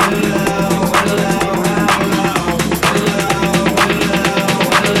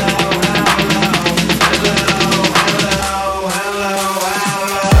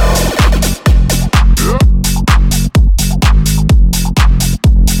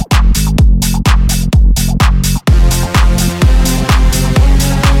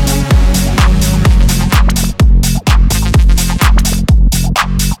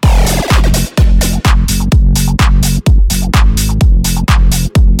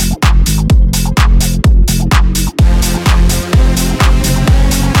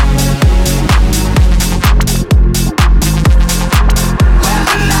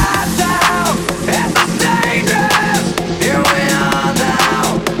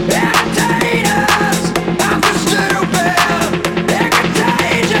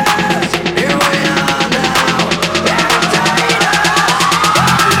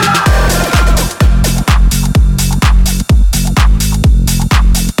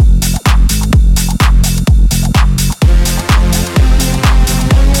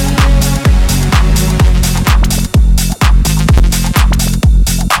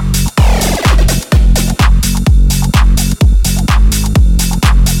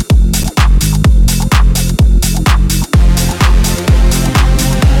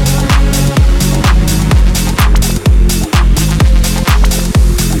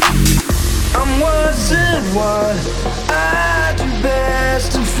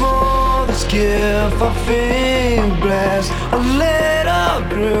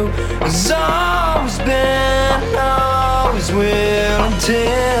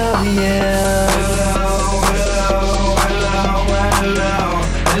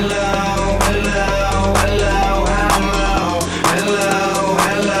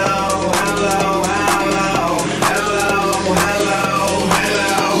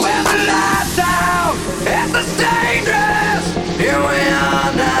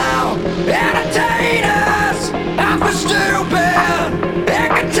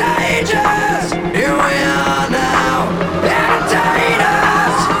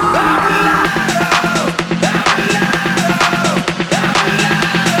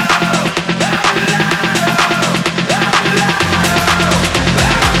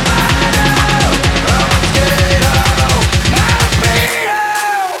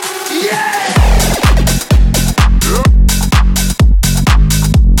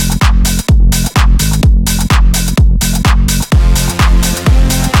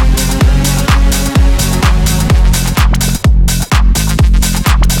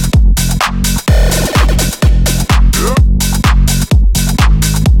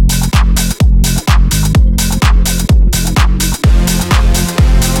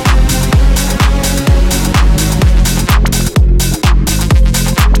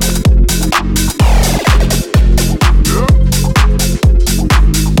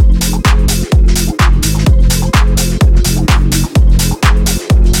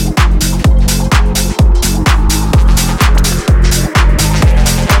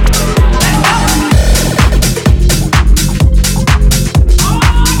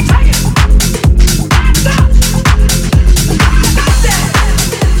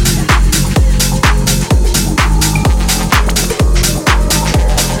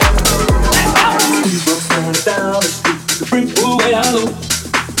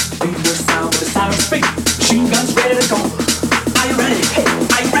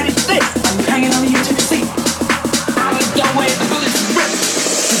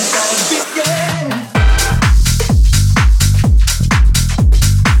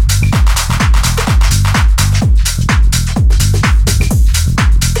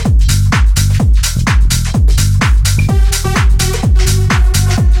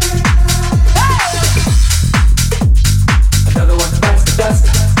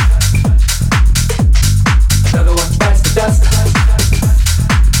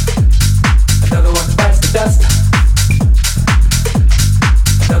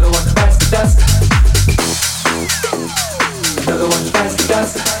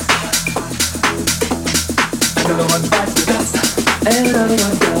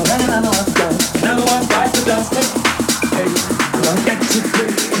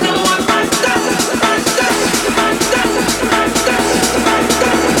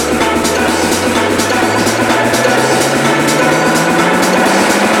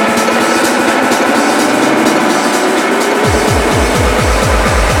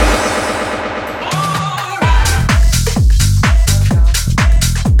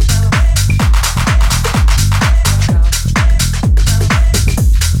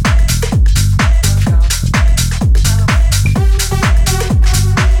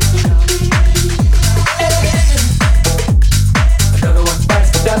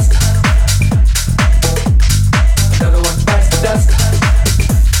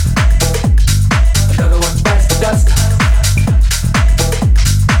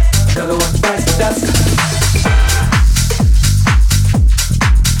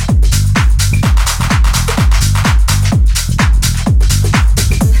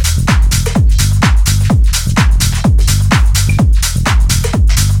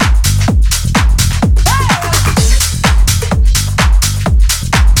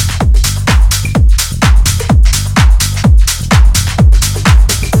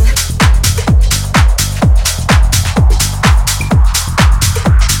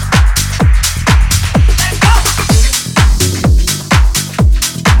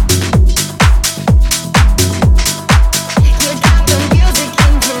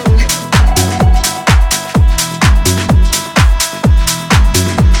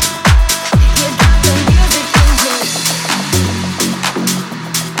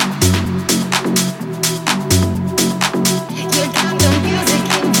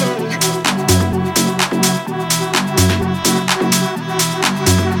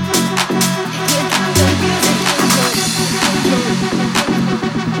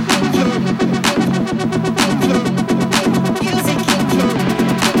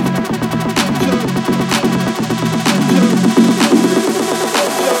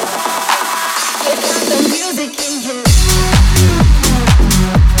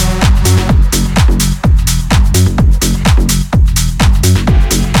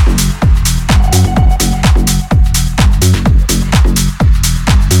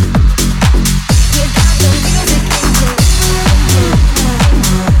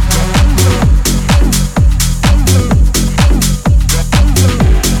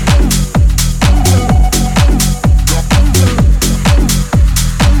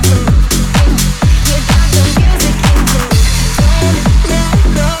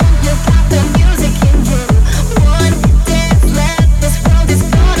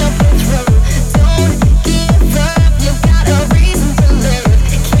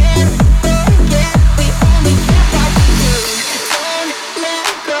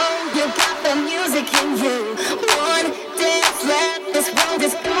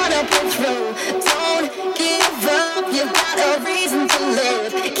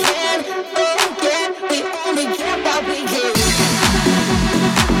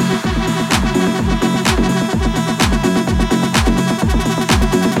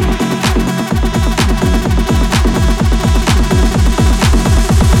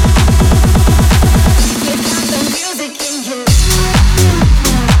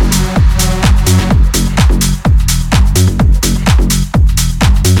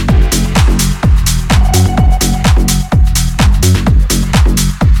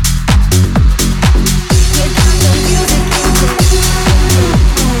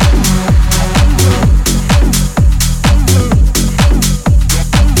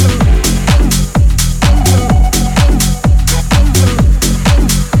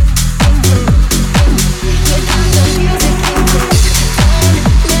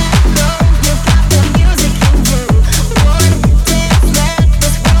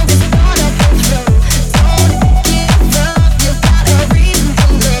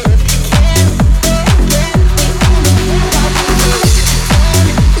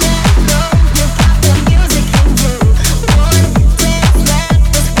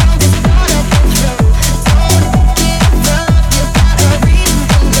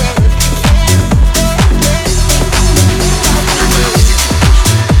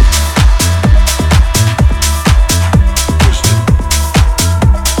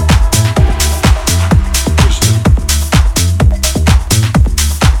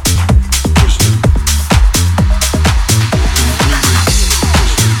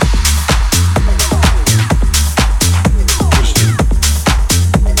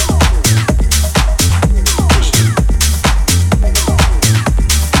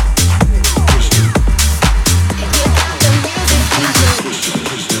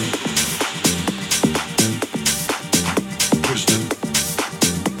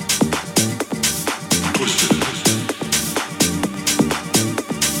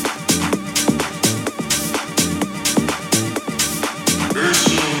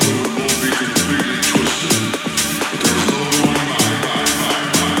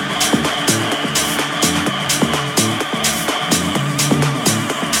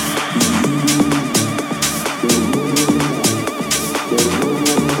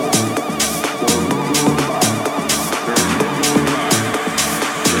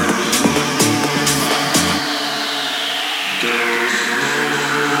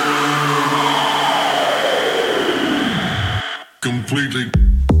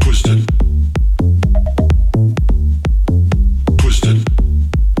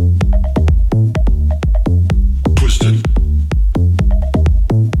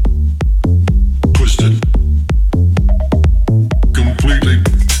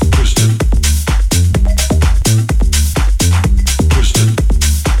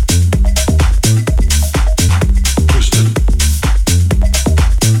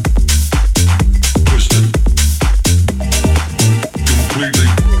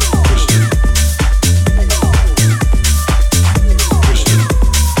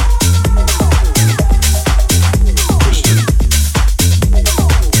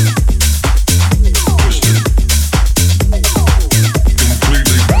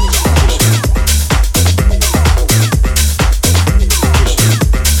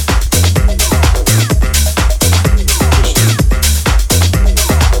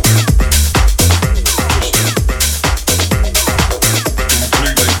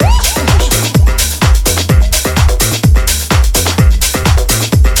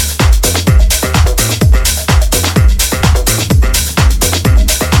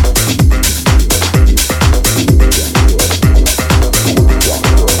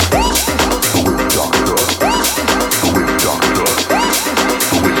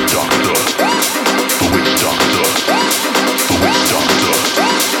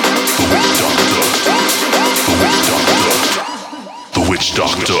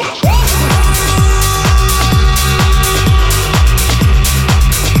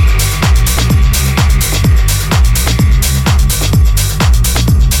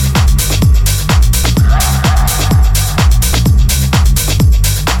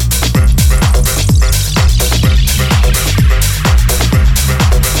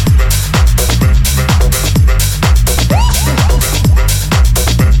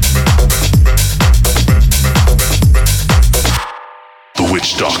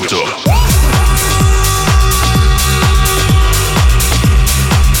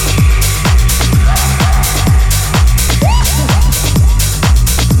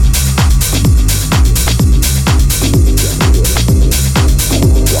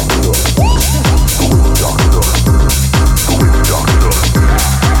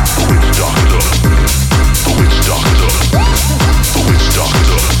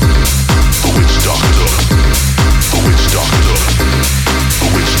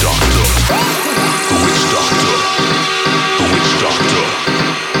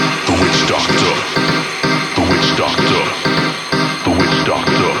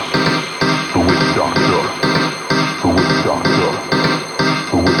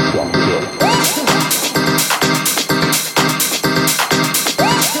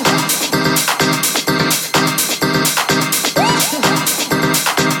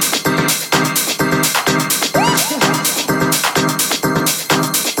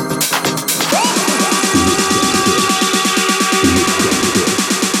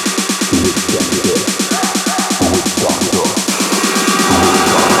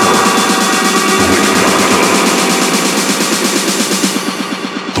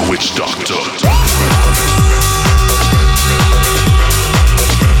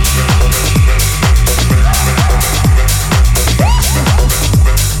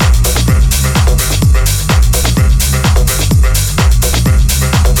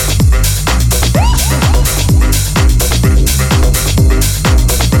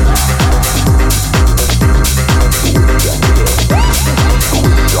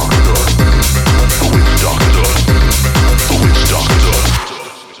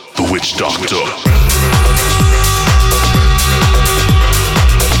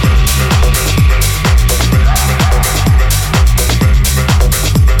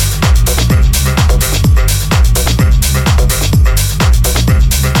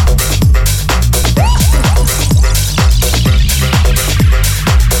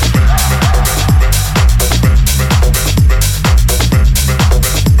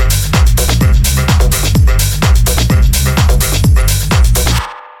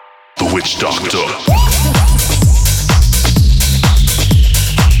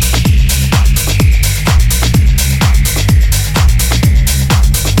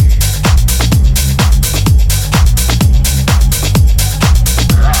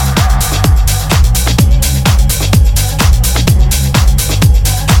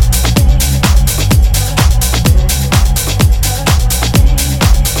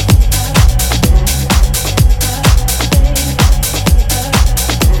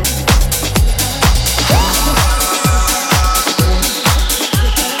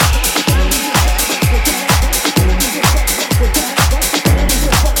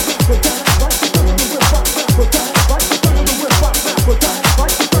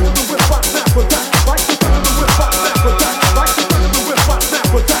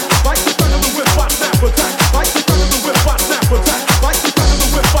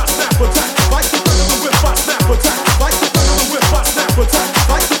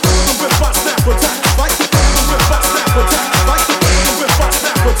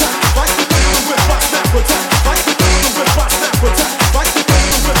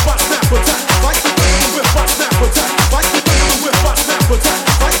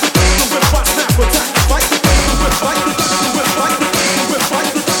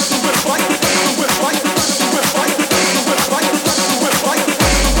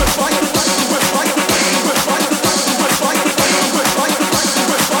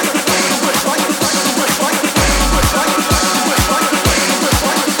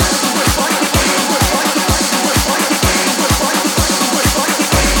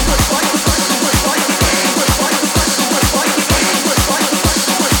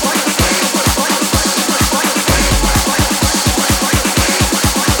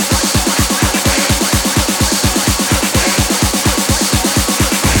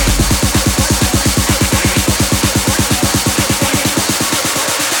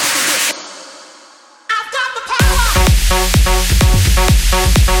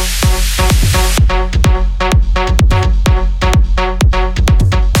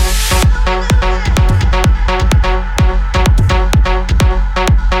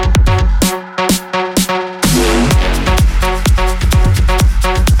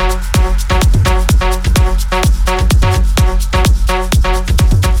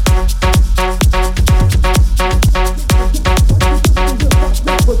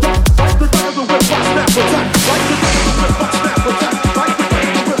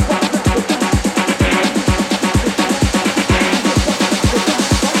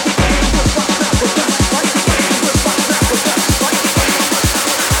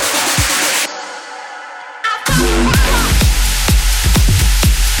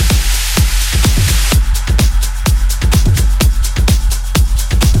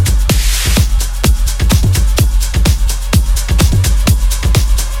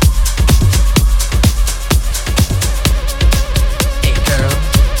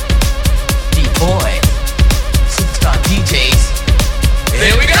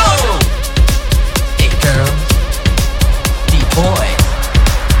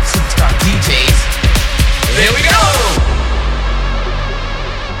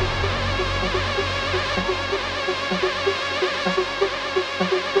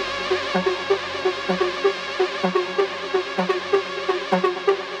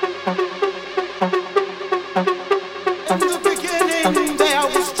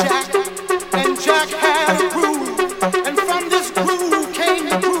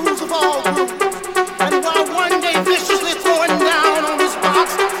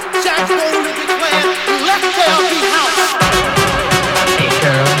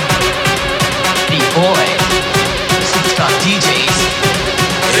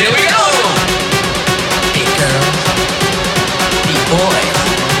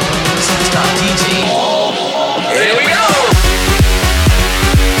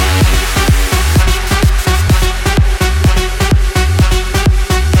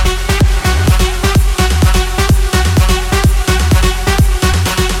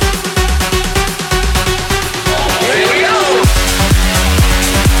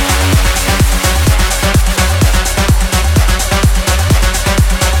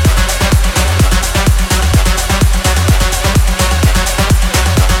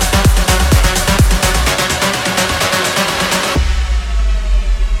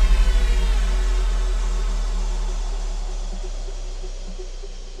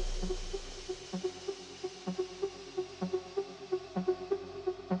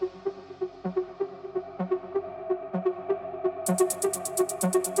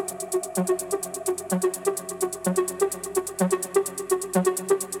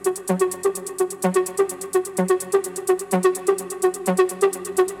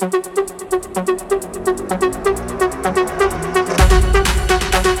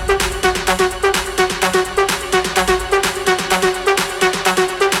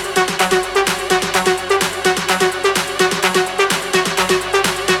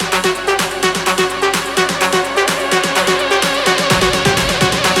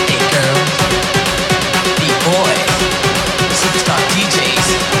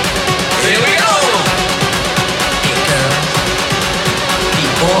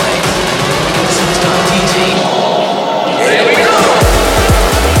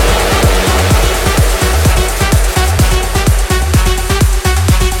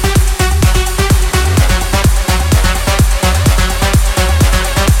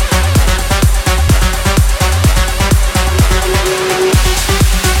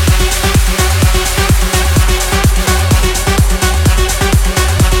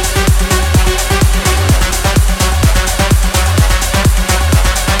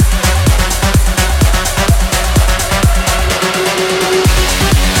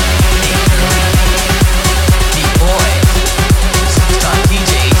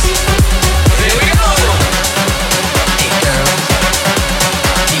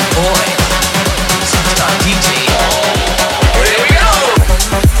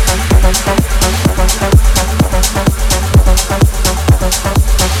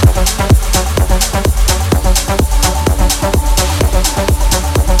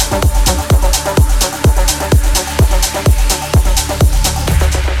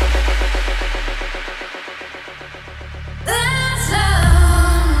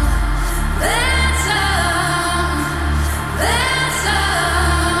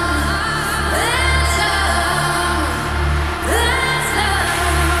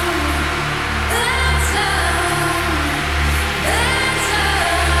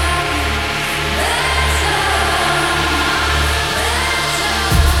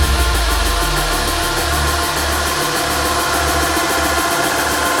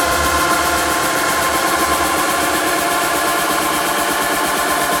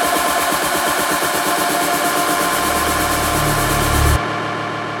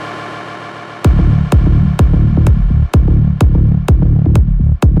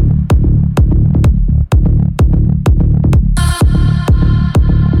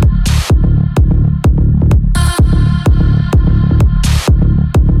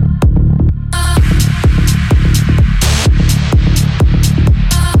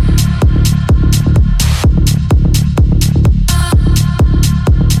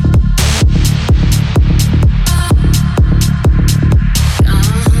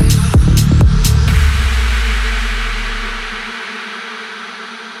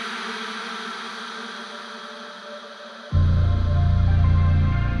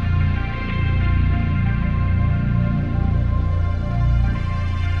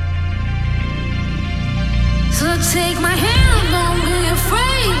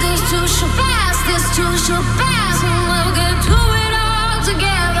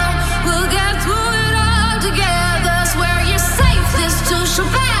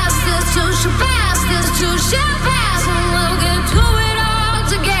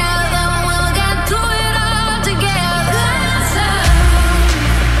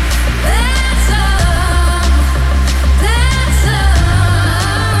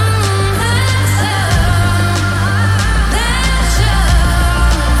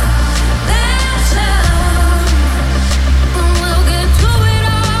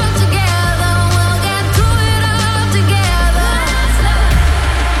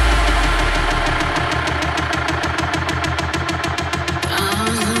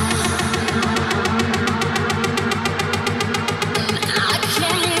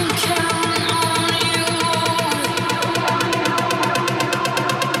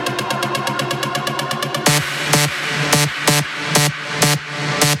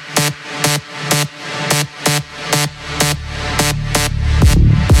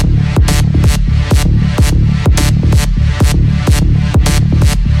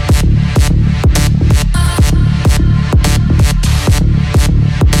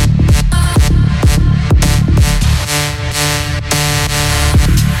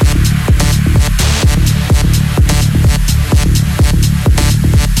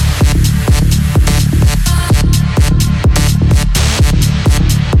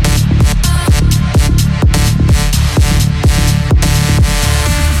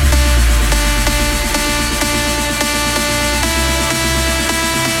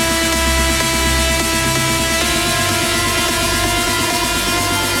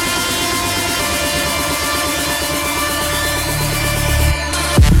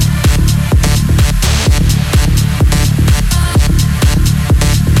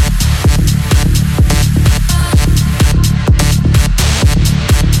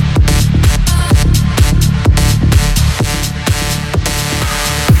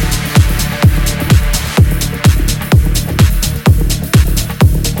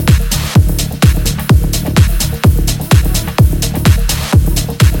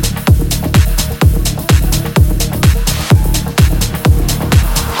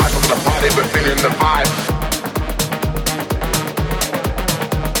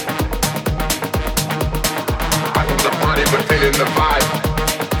 party but feeling the vibe.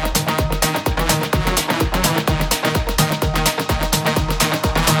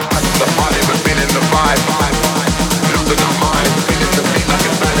 The party but feeling the vibe. Losing our mind, feeling the beat like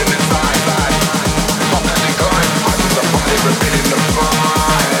it's burning inside. Pop and decline. The party but feeling the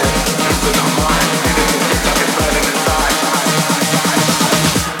vibe. Losing our mind, feeling the beat like it's burning inside.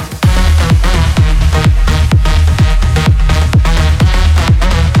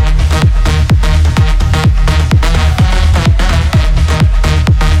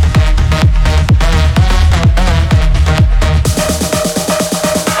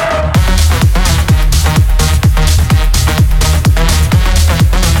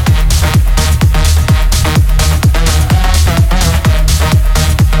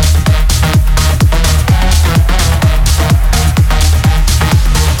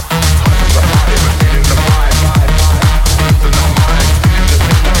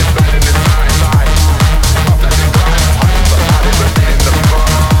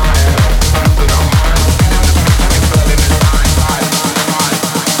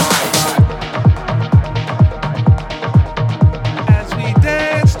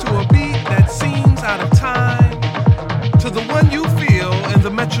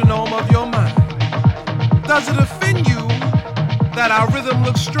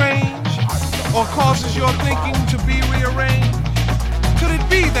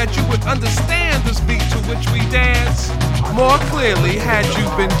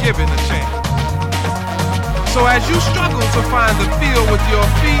 So as you struggle to find the feel with your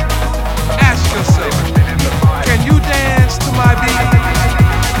feet, ask yourself, can you dance to my beat?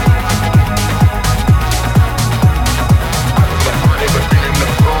 The party but feeling the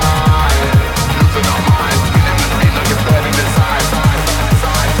vibe, losing our mind, feeling the beat like it's burning inside. It's not the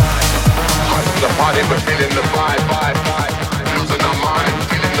decline. The party but feeling the vibe, losing our mind,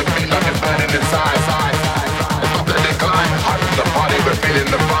 feeling the beat like it's burning inside. It's not the decline. The party but feeling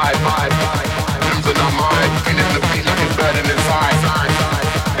the vibe, losing our mind, feeling the beat like it's burning inside.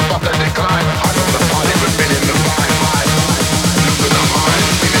 It's not the decline. The party but feeling the vibe, losing our mind,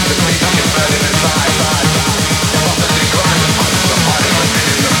 feeling the beat like it's burning inside.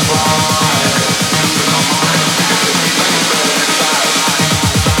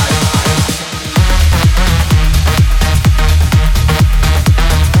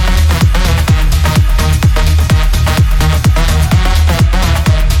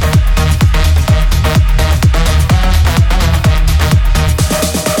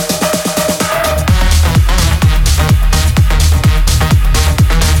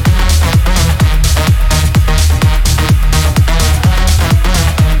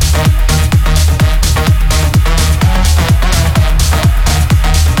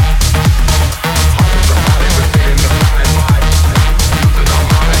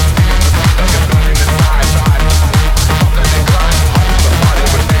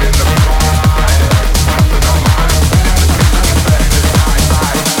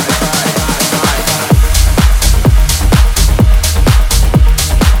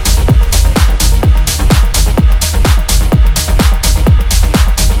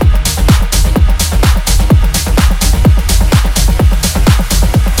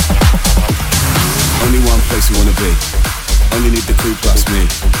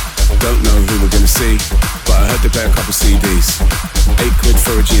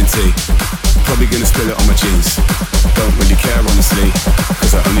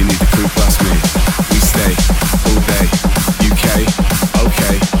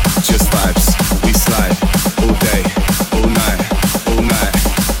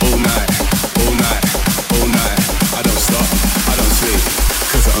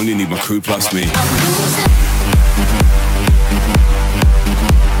 Plus me.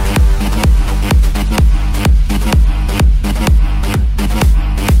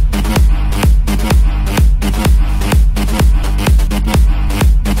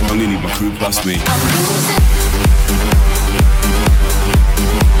 Only need my crew plus me.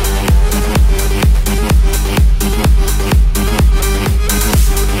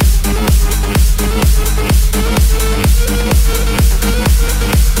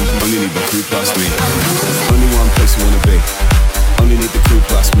 Only need the crew plus me. Only one place I wanna be. Only need the crew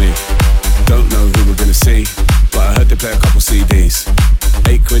plus me. Don't know who we're gonna see, but I heard they play a couple CDs.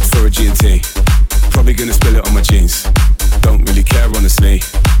 £8 for a G&T. Probably gonna spill it on my jeans. Don't really care honestly,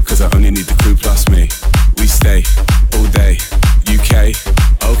 cause I only need the crew plus me. We stay all day, UK,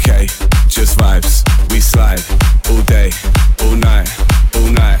 okay, just vibes. We slide all day, all night, all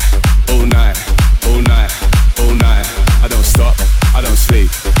night, all night, all night, all night. I don't stop, I don't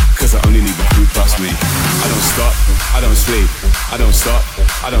sleep, cause I only need the crew plus me. I don't stop, I don't sleep, I don't stop,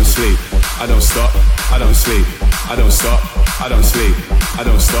 I don't sleep, I don't stop, I don't sleep, I don't stop, I don't sleep, I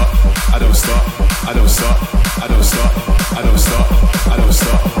don't stop, I don't stop, I don't stop, I don't stop, I don't stop, I don't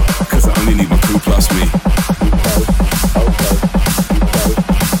stop, cause I only need my crew plus me.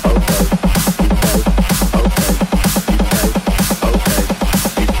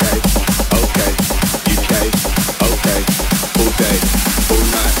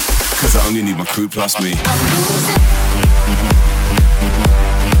 Cause I only need my crew plus me.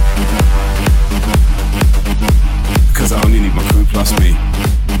 Cause I only need my crew plus me.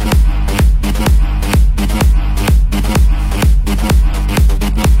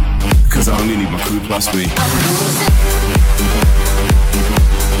 Cause I only need my crew plus me.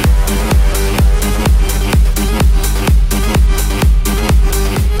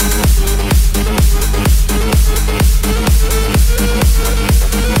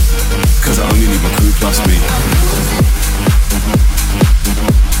 Cause I only need my crew plus me.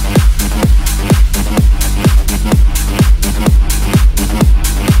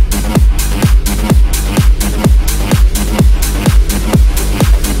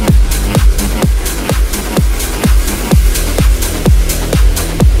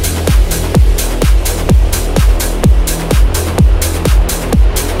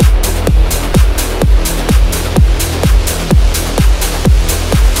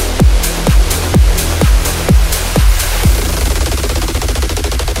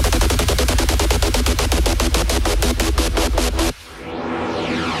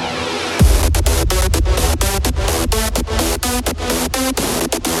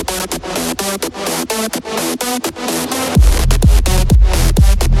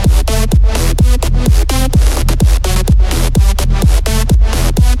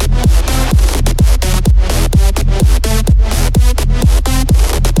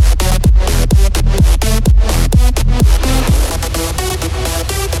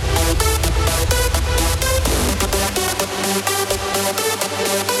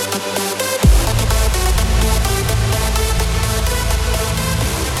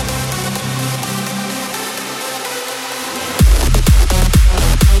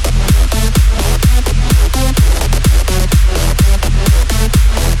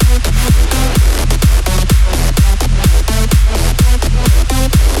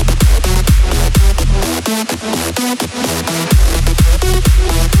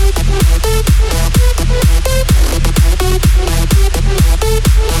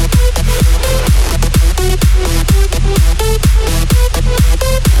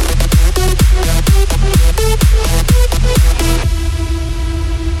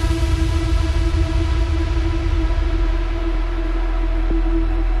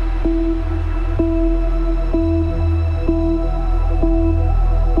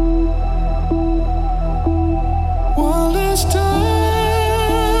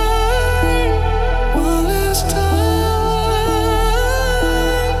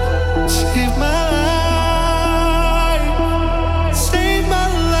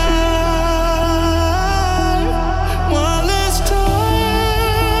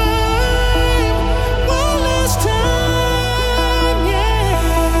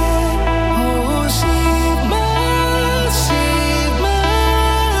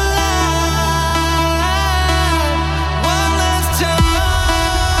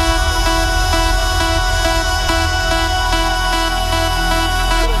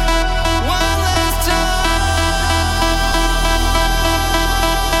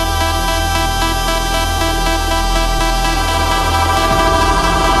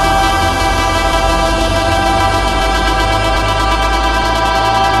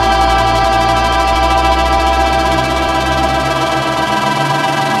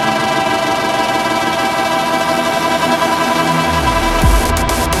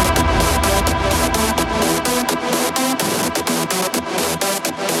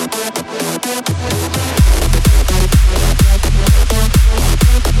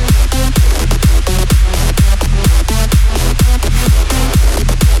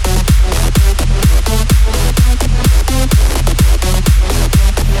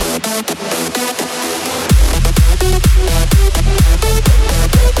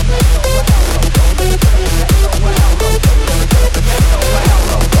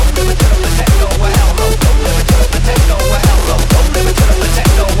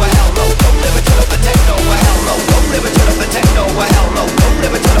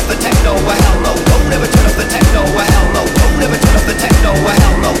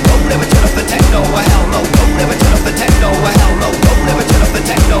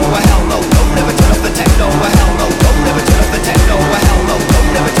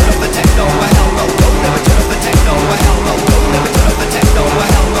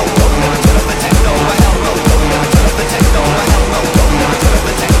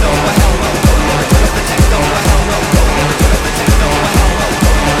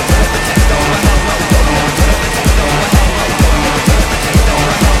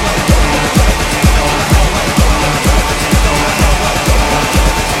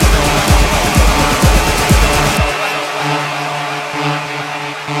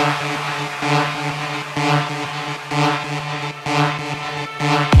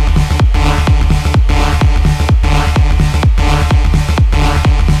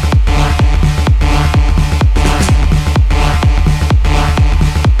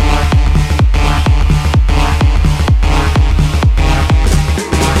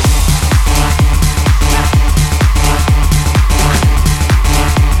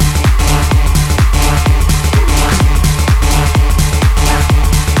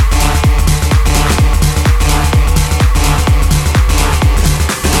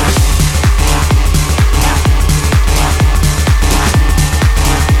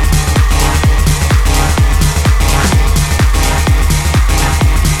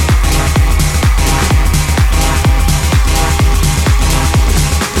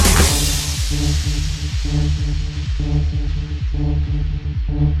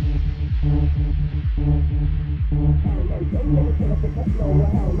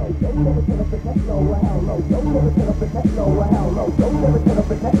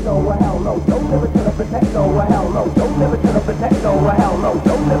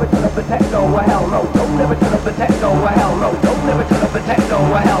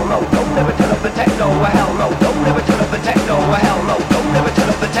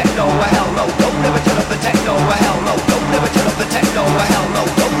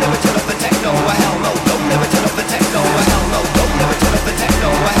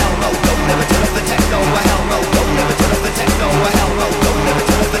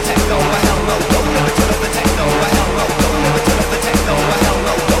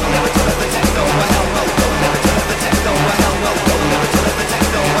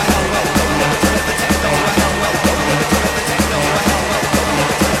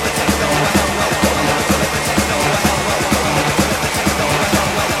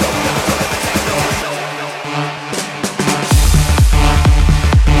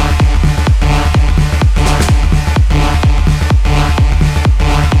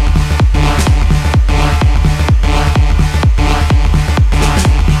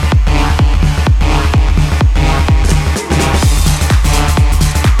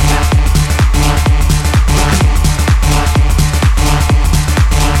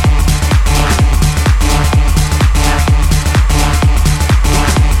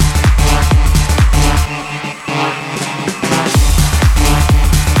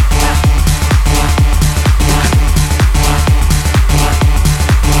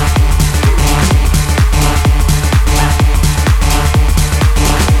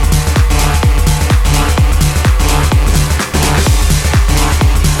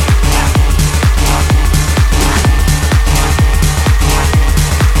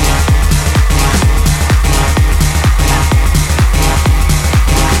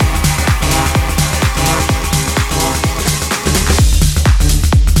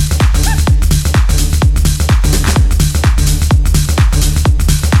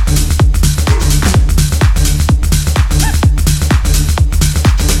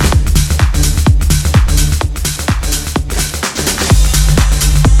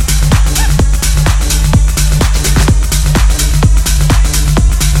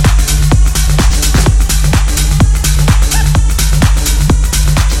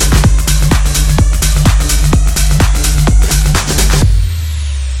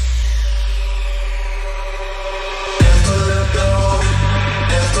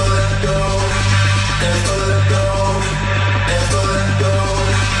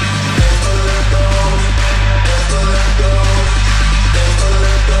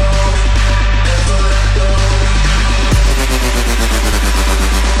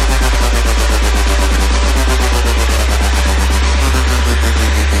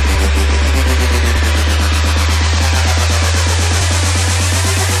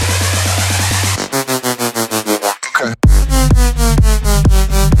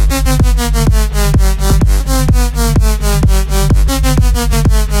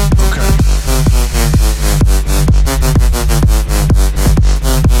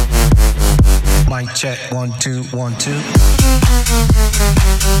 2.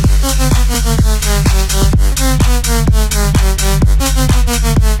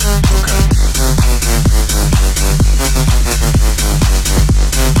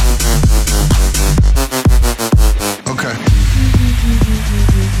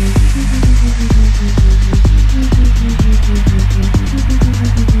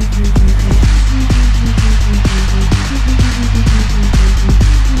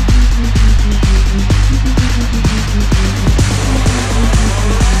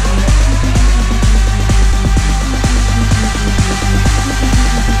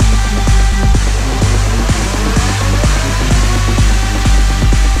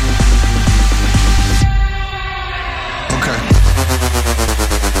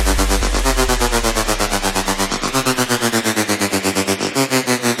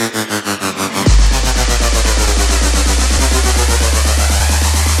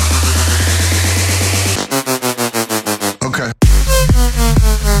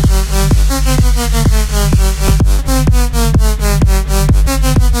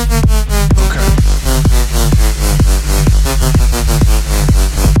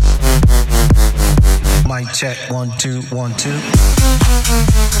 Check 1 2 1 2.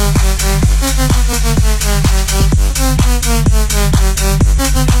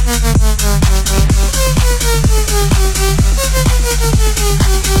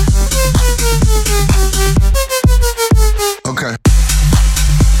 Okay.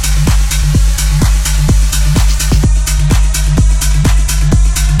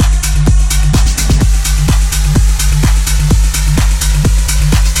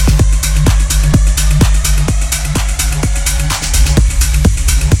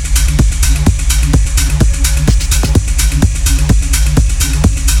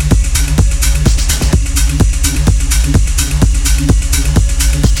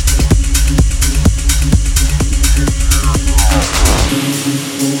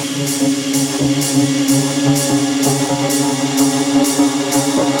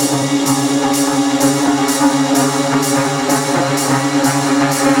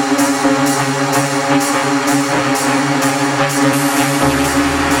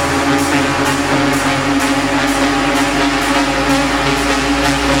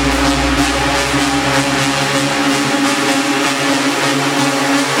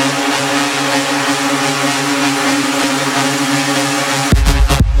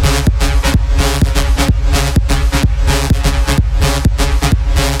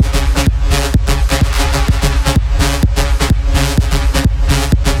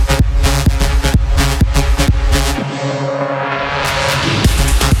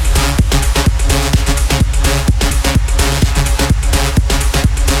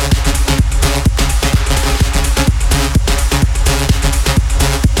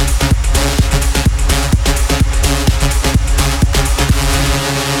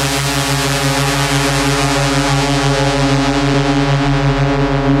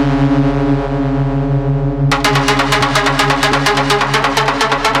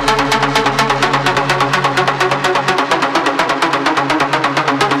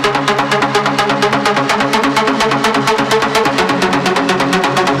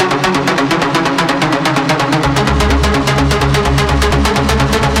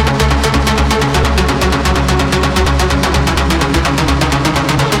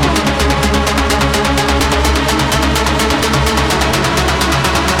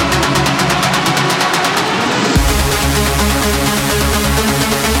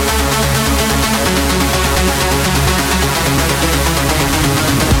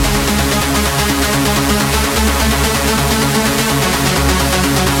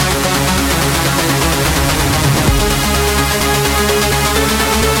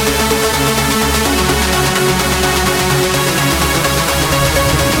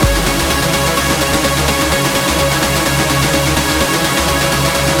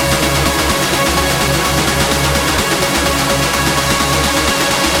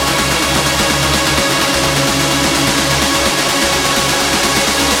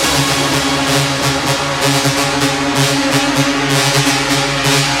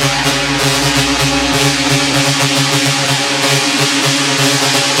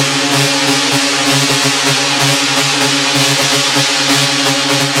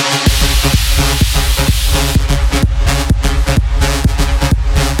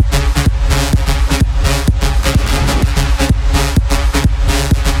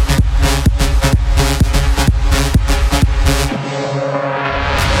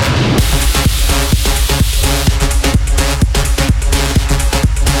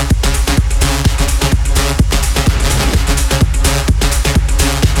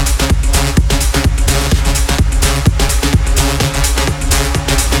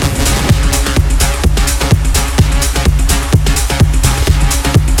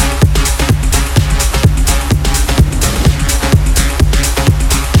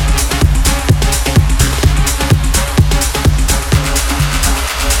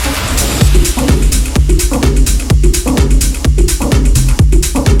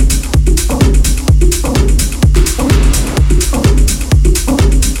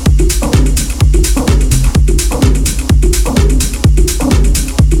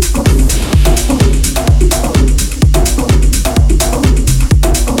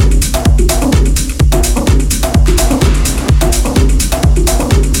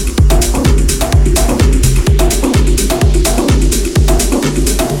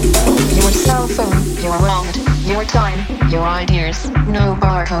 time, your ideas. No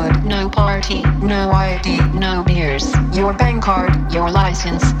barcode, no party, no ID, no beers. Your bank card, your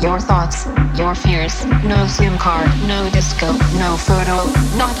license, your thoughts, your fears. No SIM card, no disco, no photo,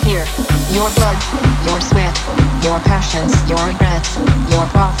 not here. Your blood, your sweat, your passions, your regrets, your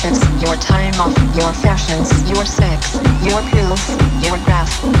profits, your time off, your fashions, your sex, your pills, your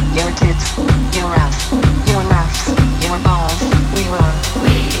graph, your tits, your ass, your laughs, your balls. We run.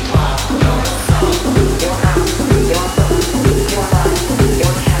 We love your soul, your house, your phone, your life,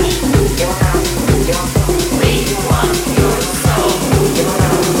 your cash, your house, your phone. We want your soul, your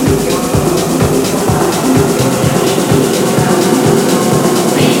house, your phone, your life, your cash, your house,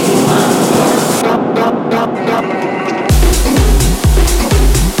 we want your soul.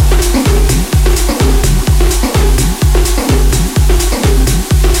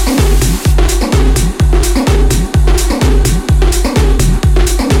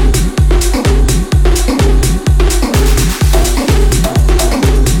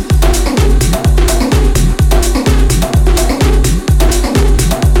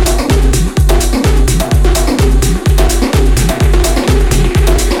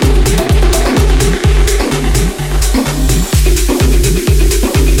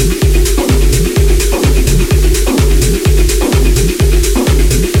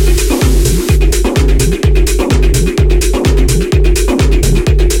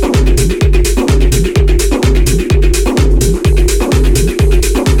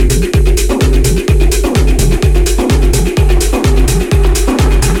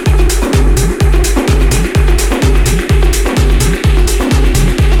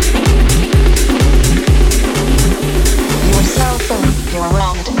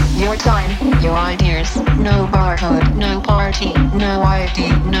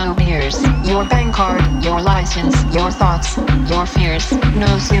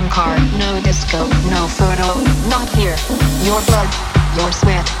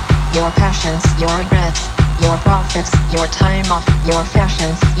 Your time off, your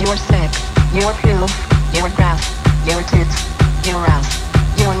fashions, your sex, your pills, your graph, your tits, your ass,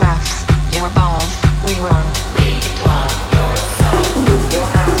 your laughs, your balls. We run. We love your soul, your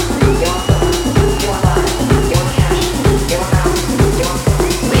house, your phone, your life, your cash, your house, your phone.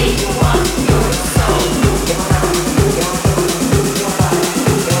 We want your soul, your house, your phone, your life,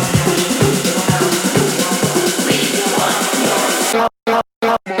 your cash, your house, your phone. We want your soul.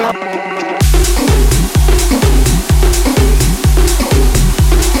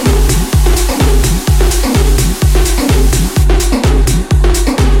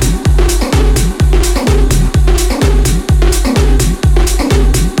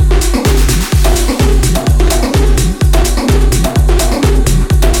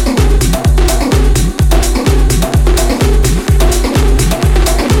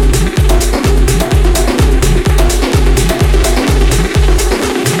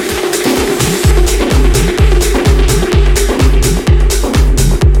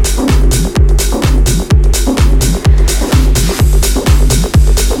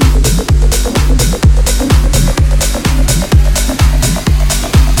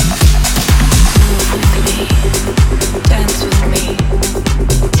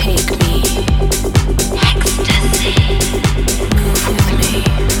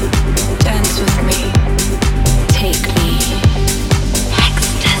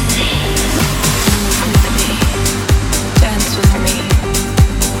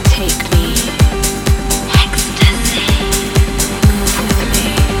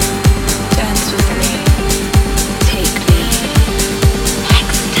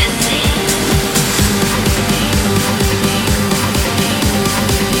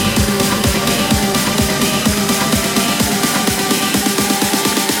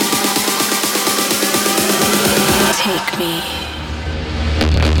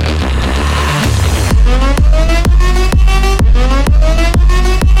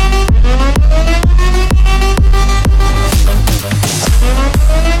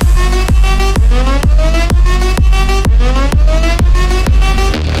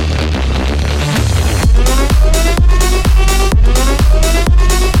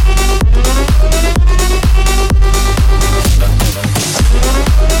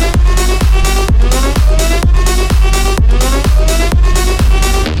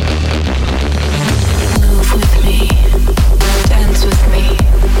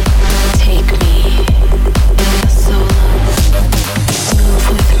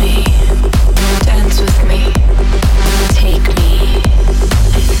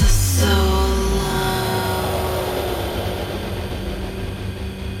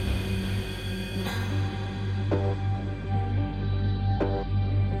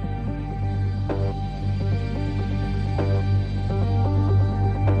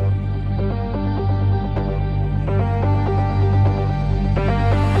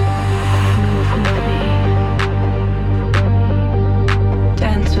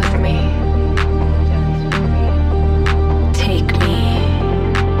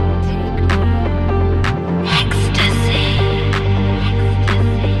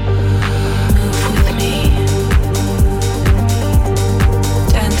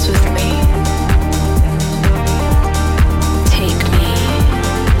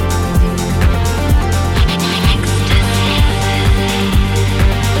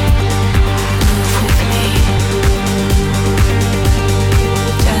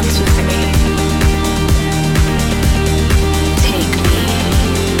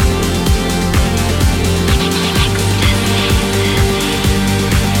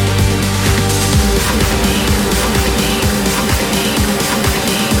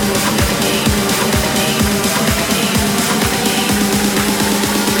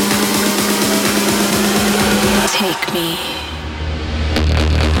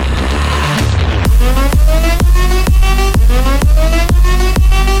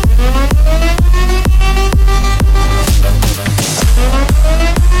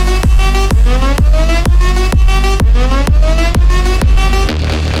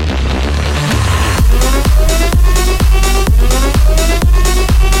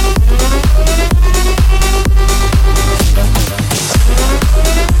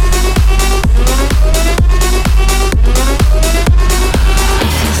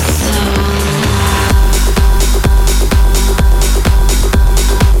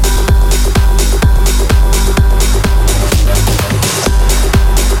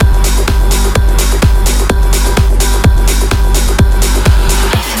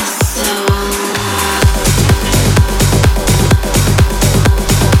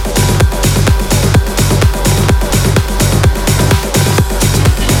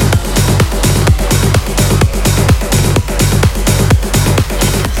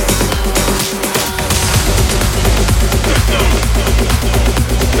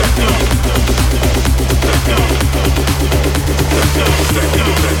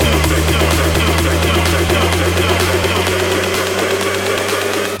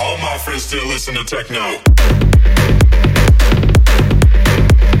 techno.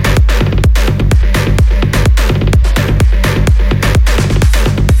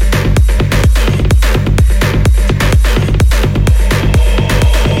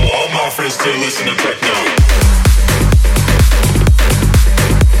 Still listen to techno.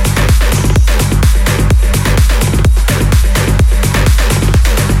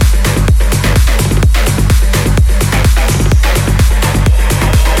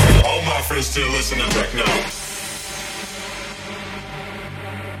 All my friends still listen to techno.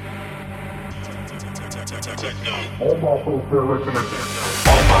 Techno. All my friends still listen to techno.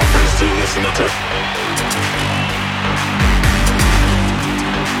 All my friends still listen to techno.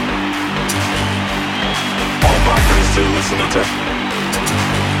 All my friends still listen to techno.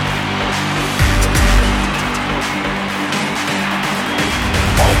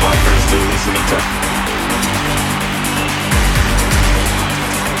 All my friends still listen to techno.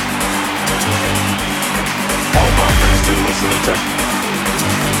 All my friends still listen to techno.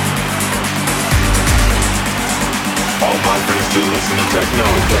 All my friends still listen to techno.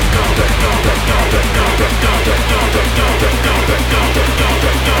 Techno, techno, techno, techno, techno, techno, techno, techno, techno, techno, techno,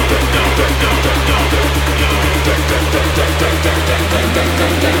 techno, techno, techno.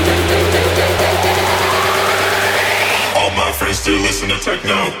 All my friends still listen to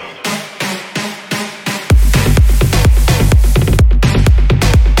techno.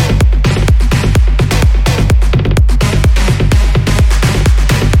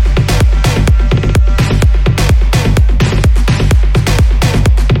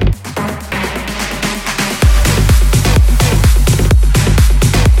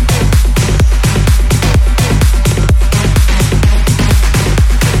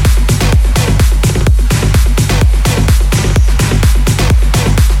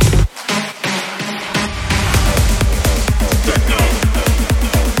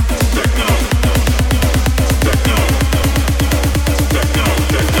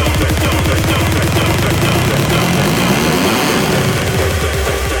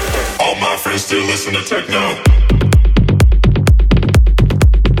 Still listen to techno.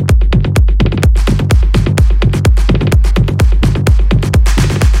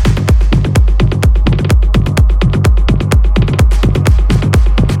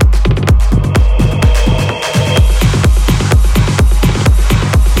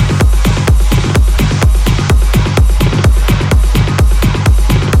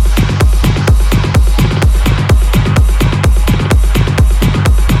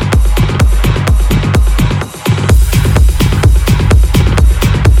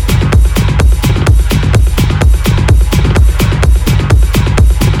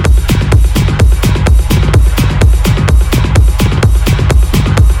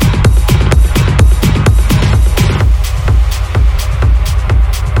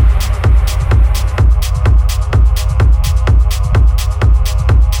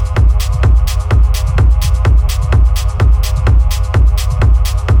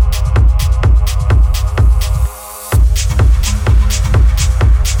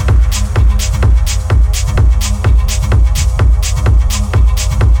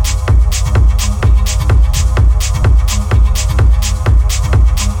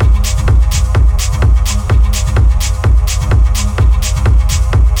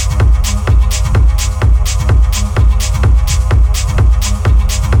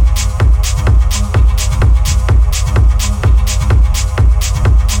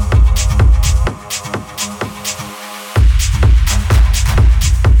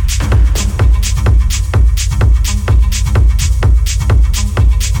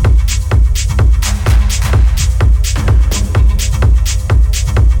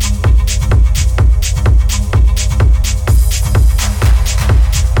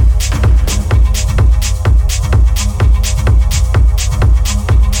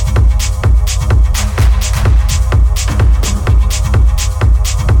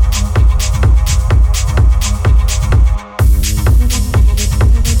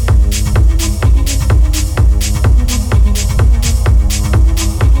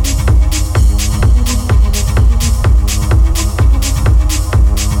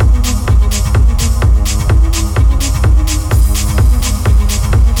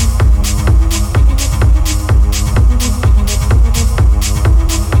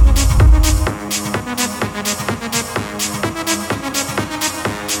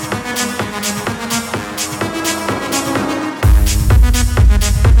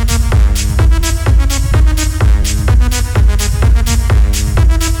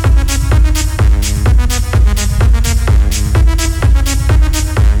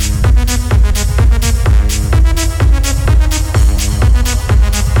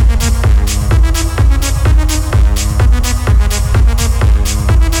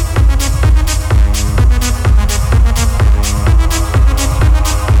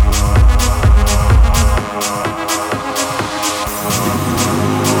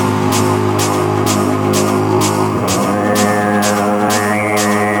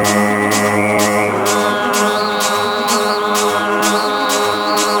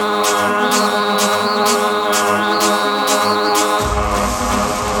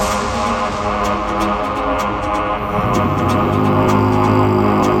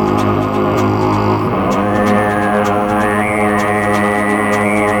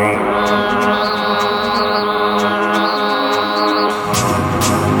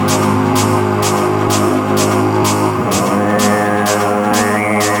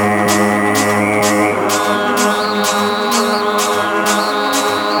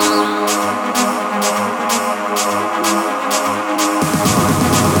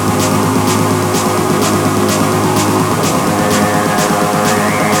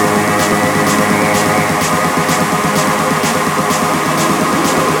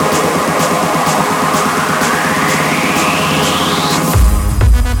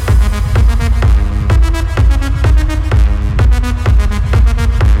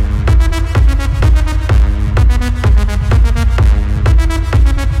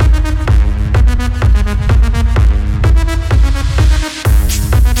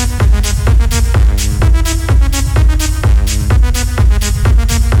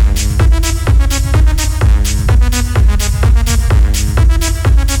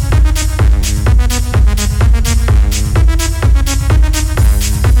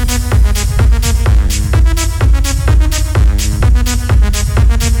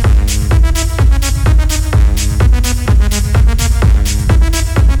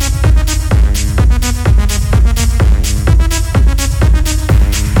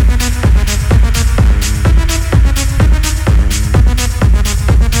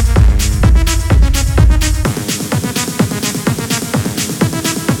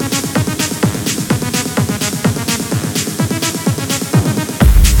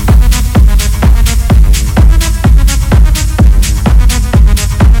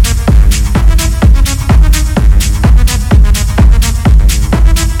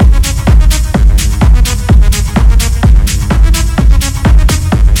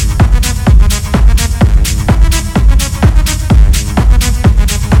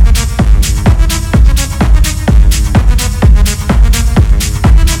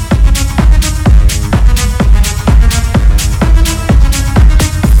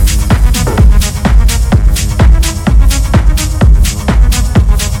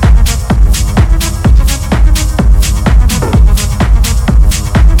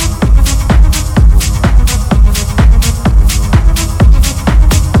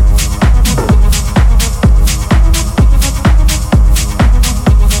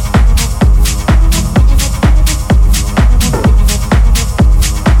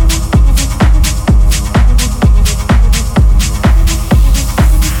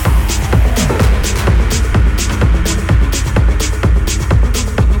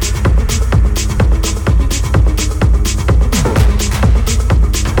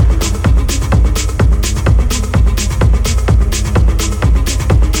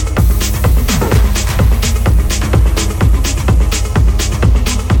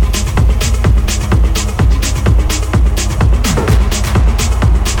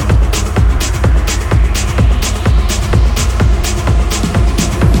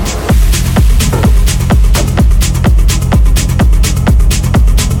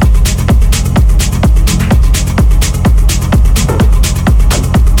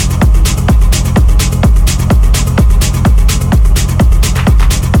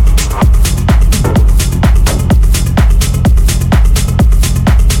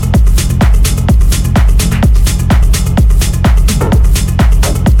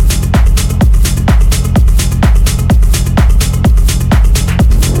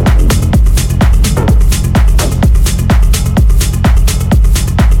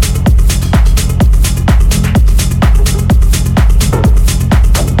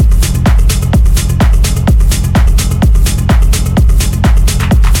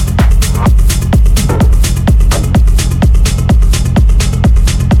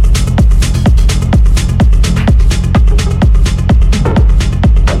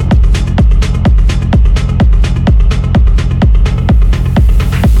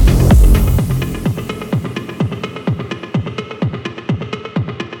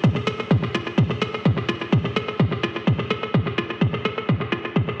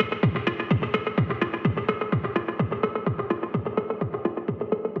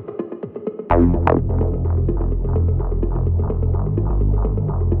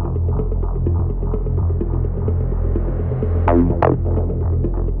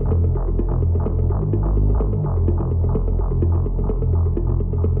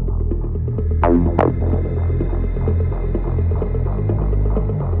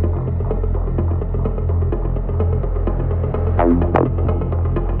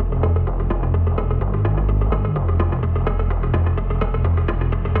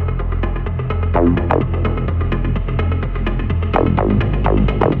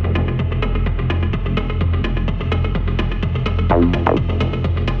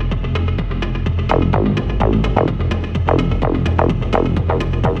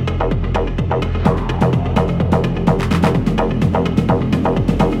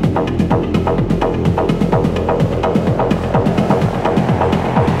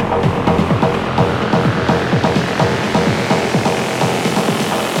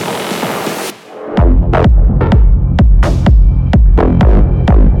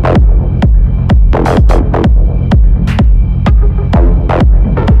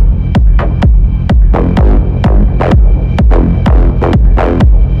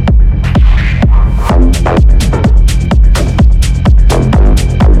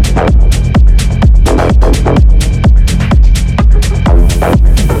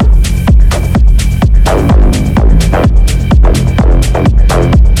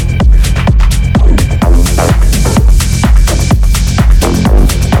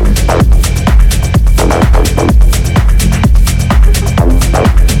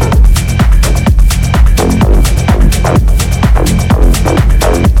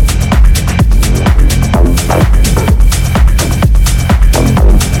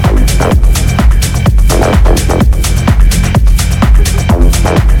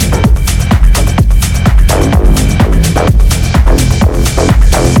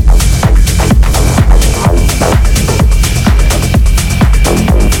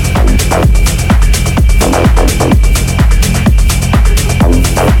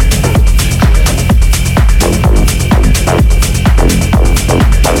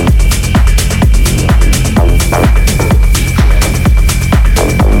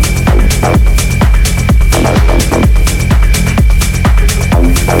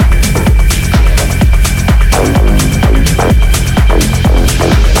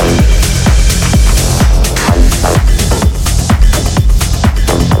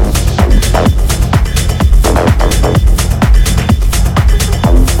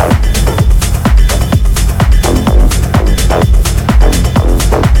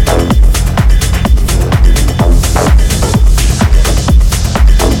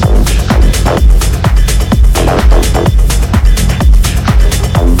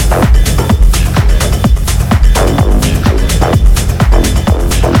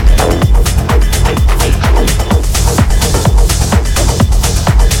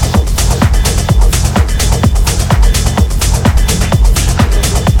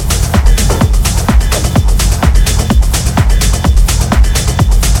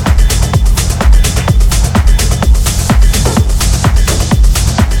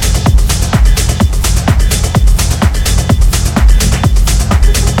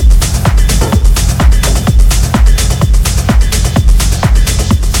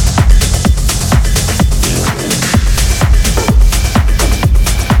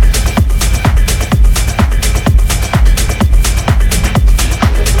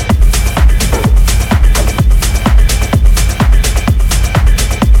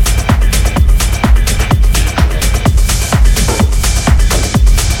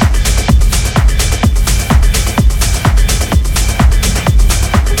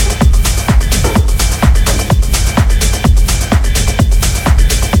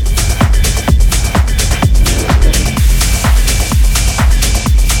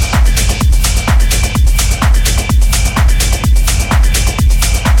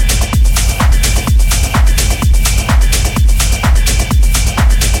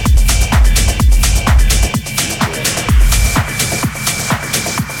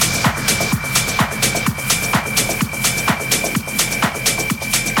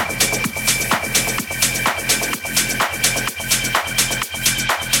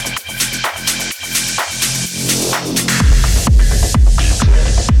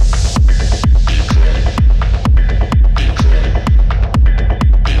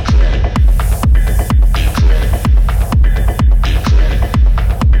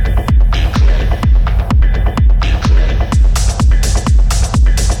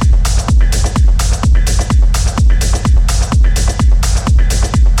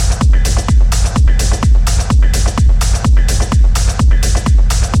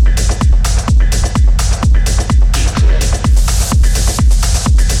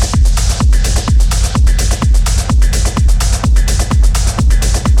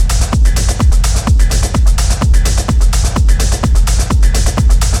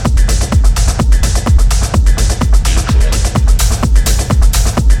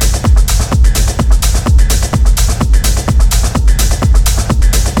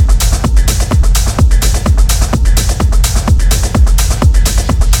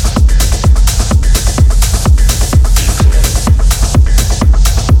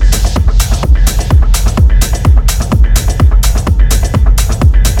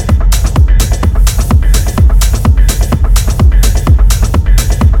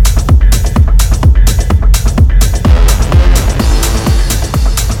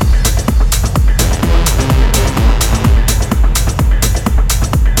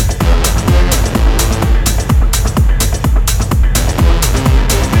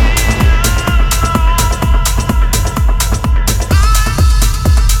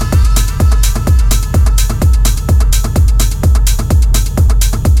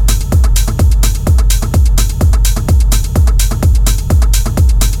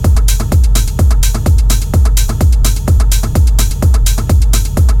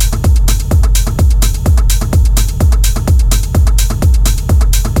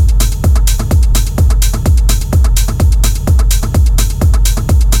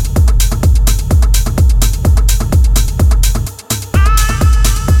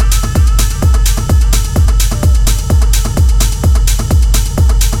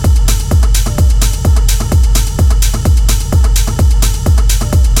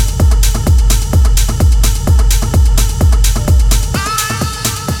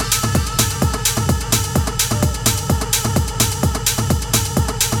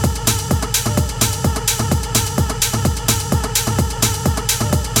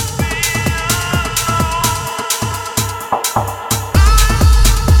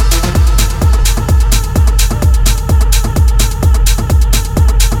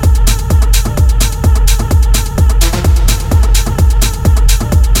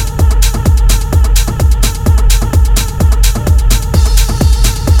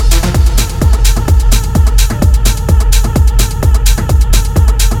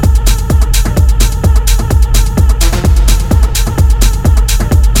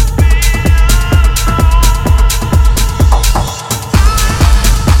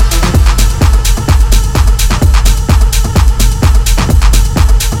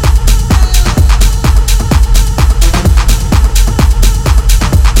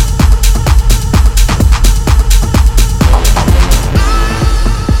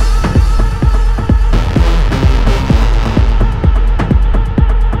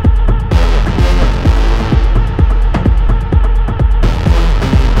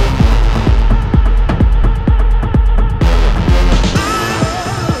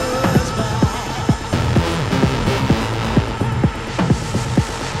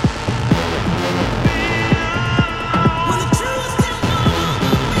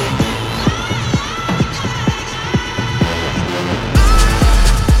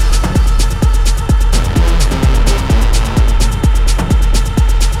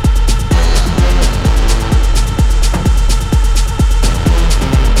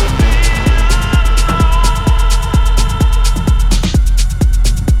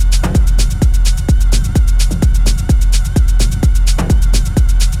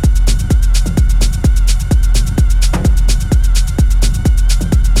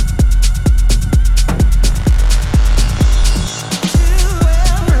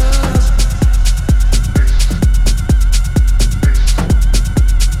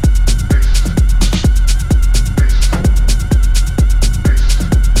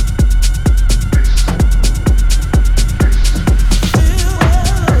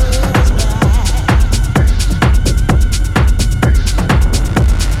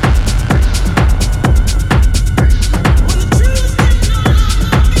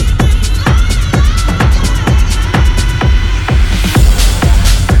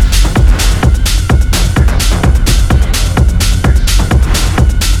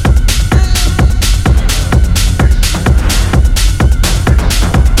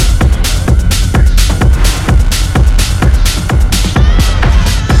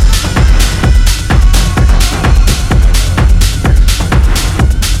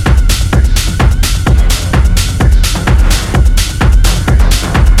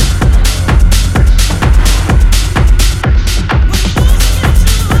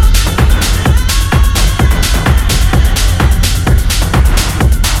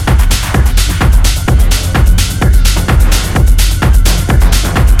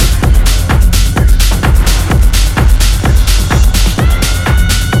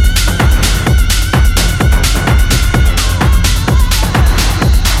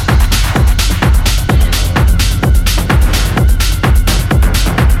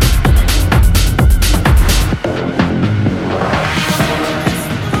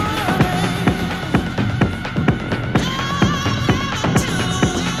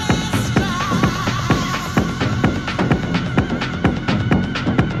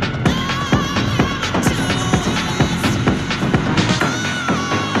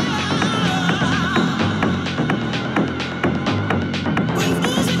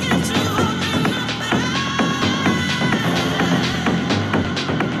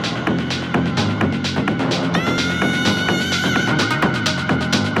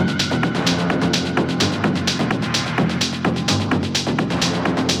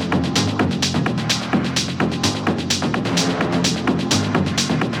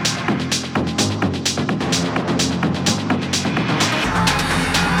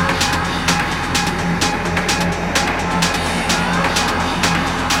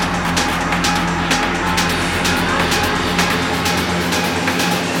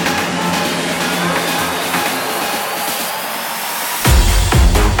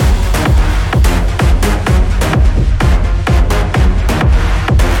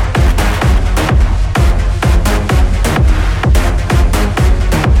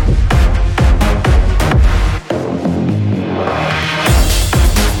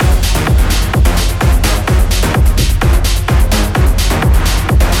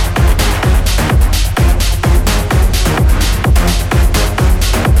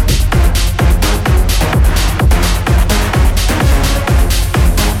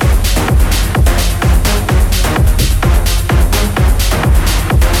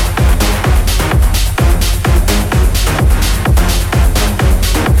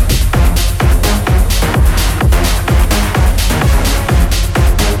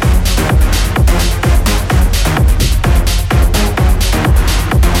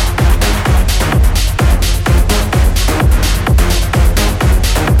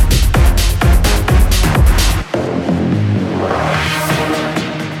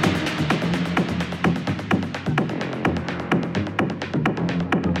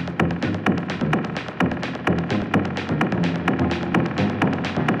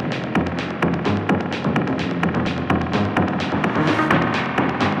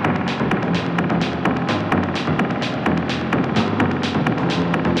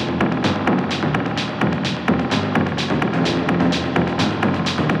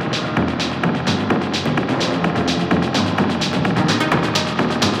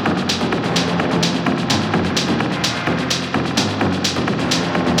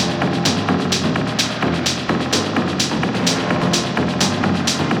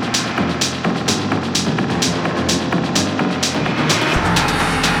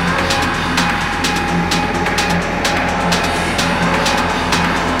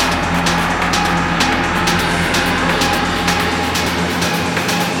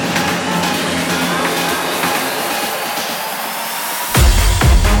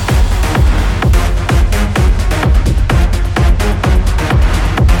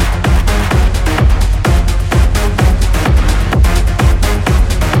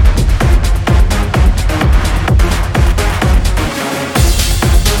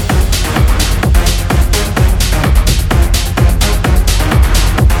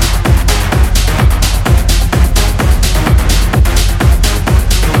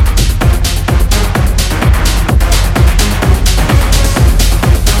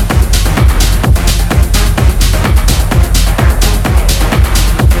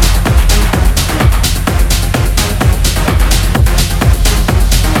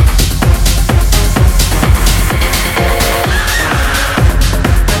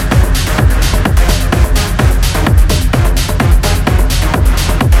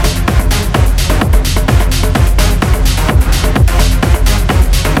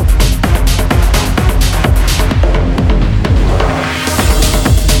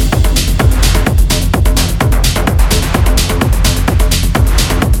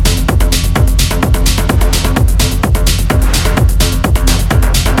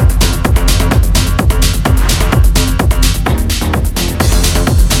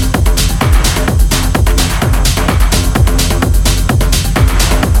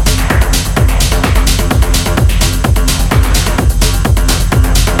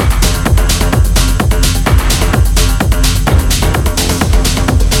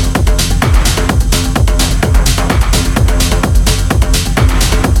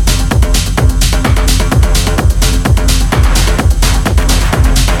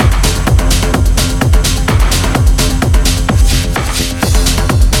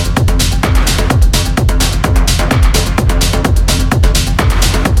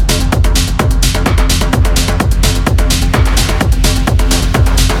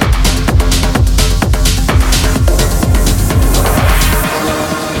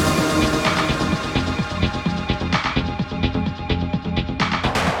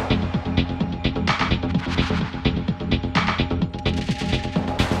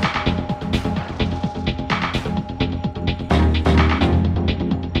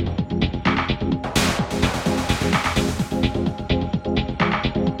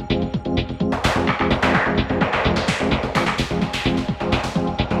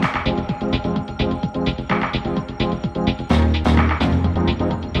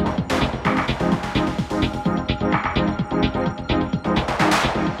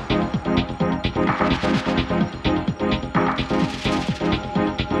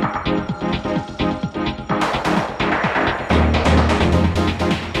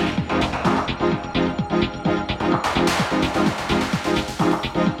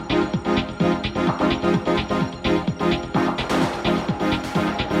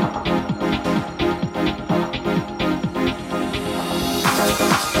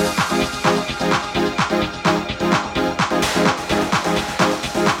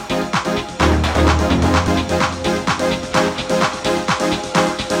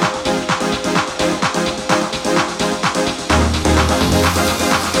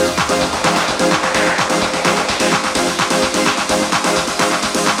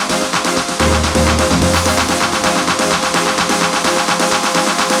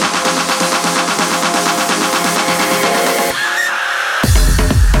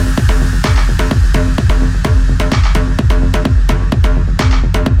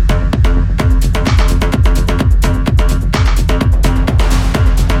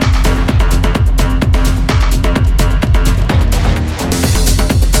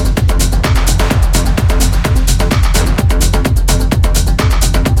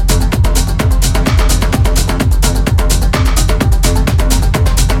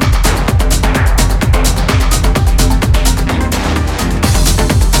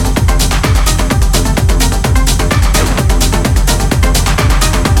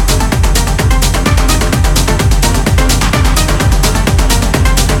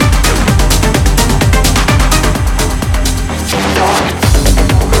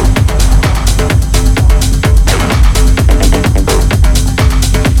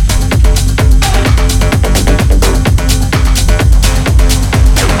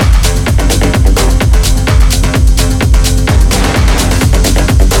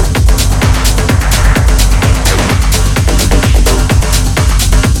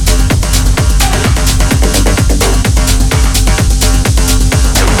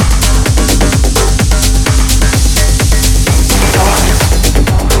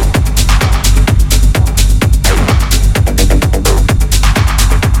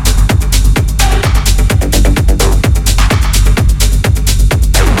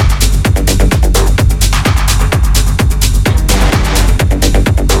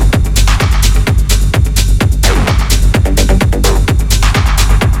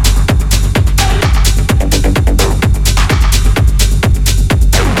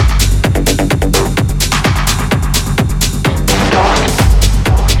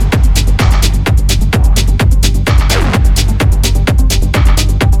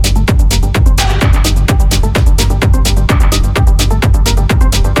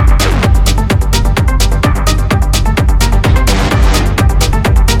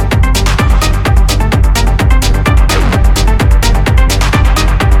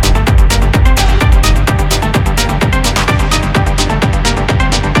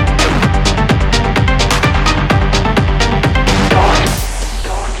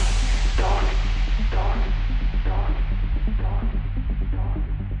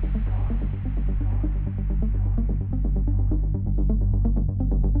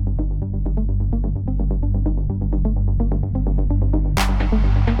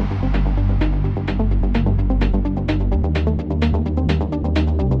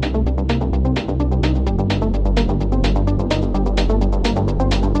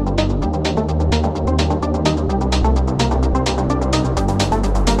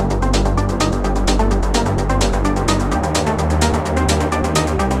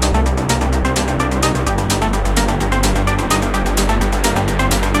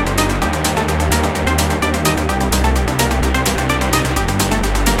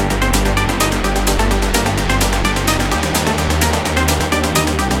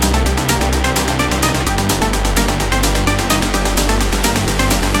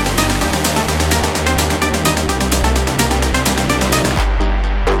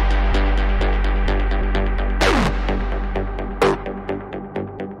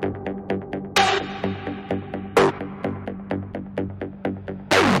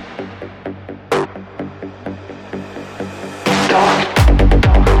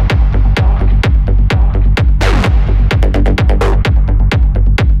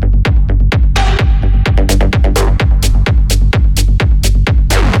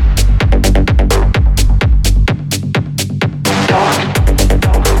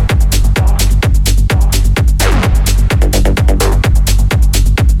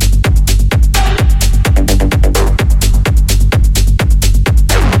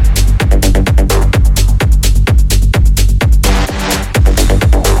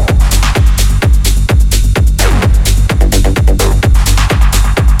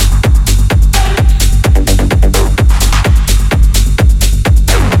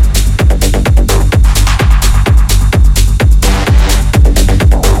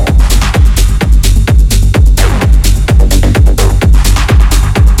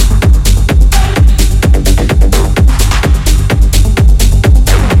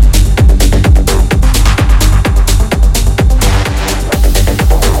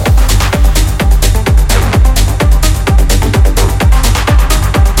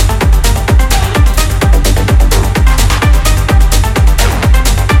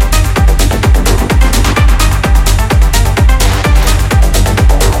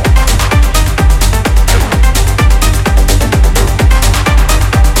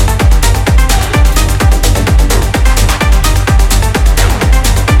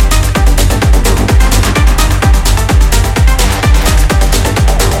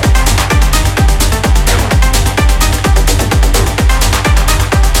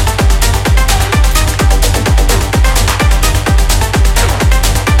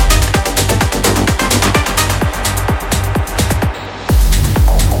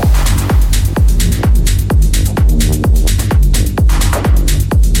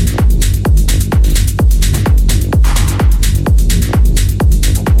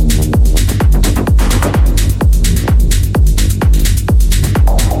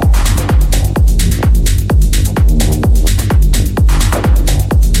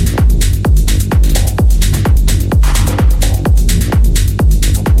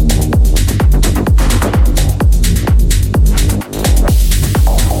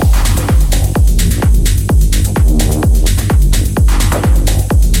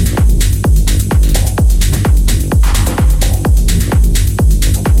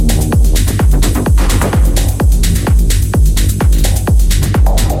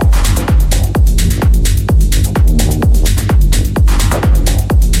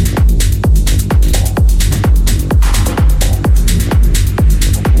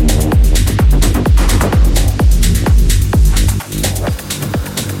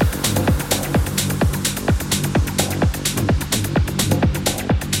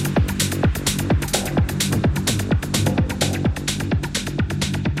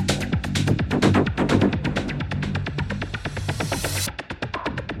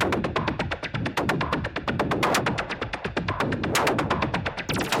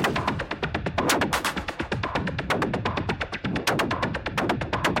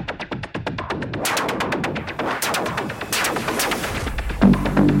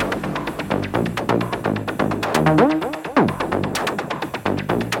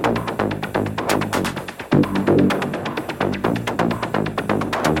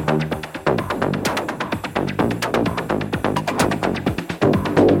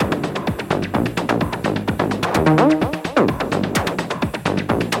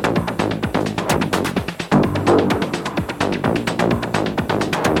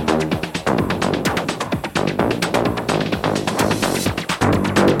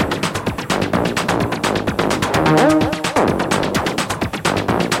 Thank you.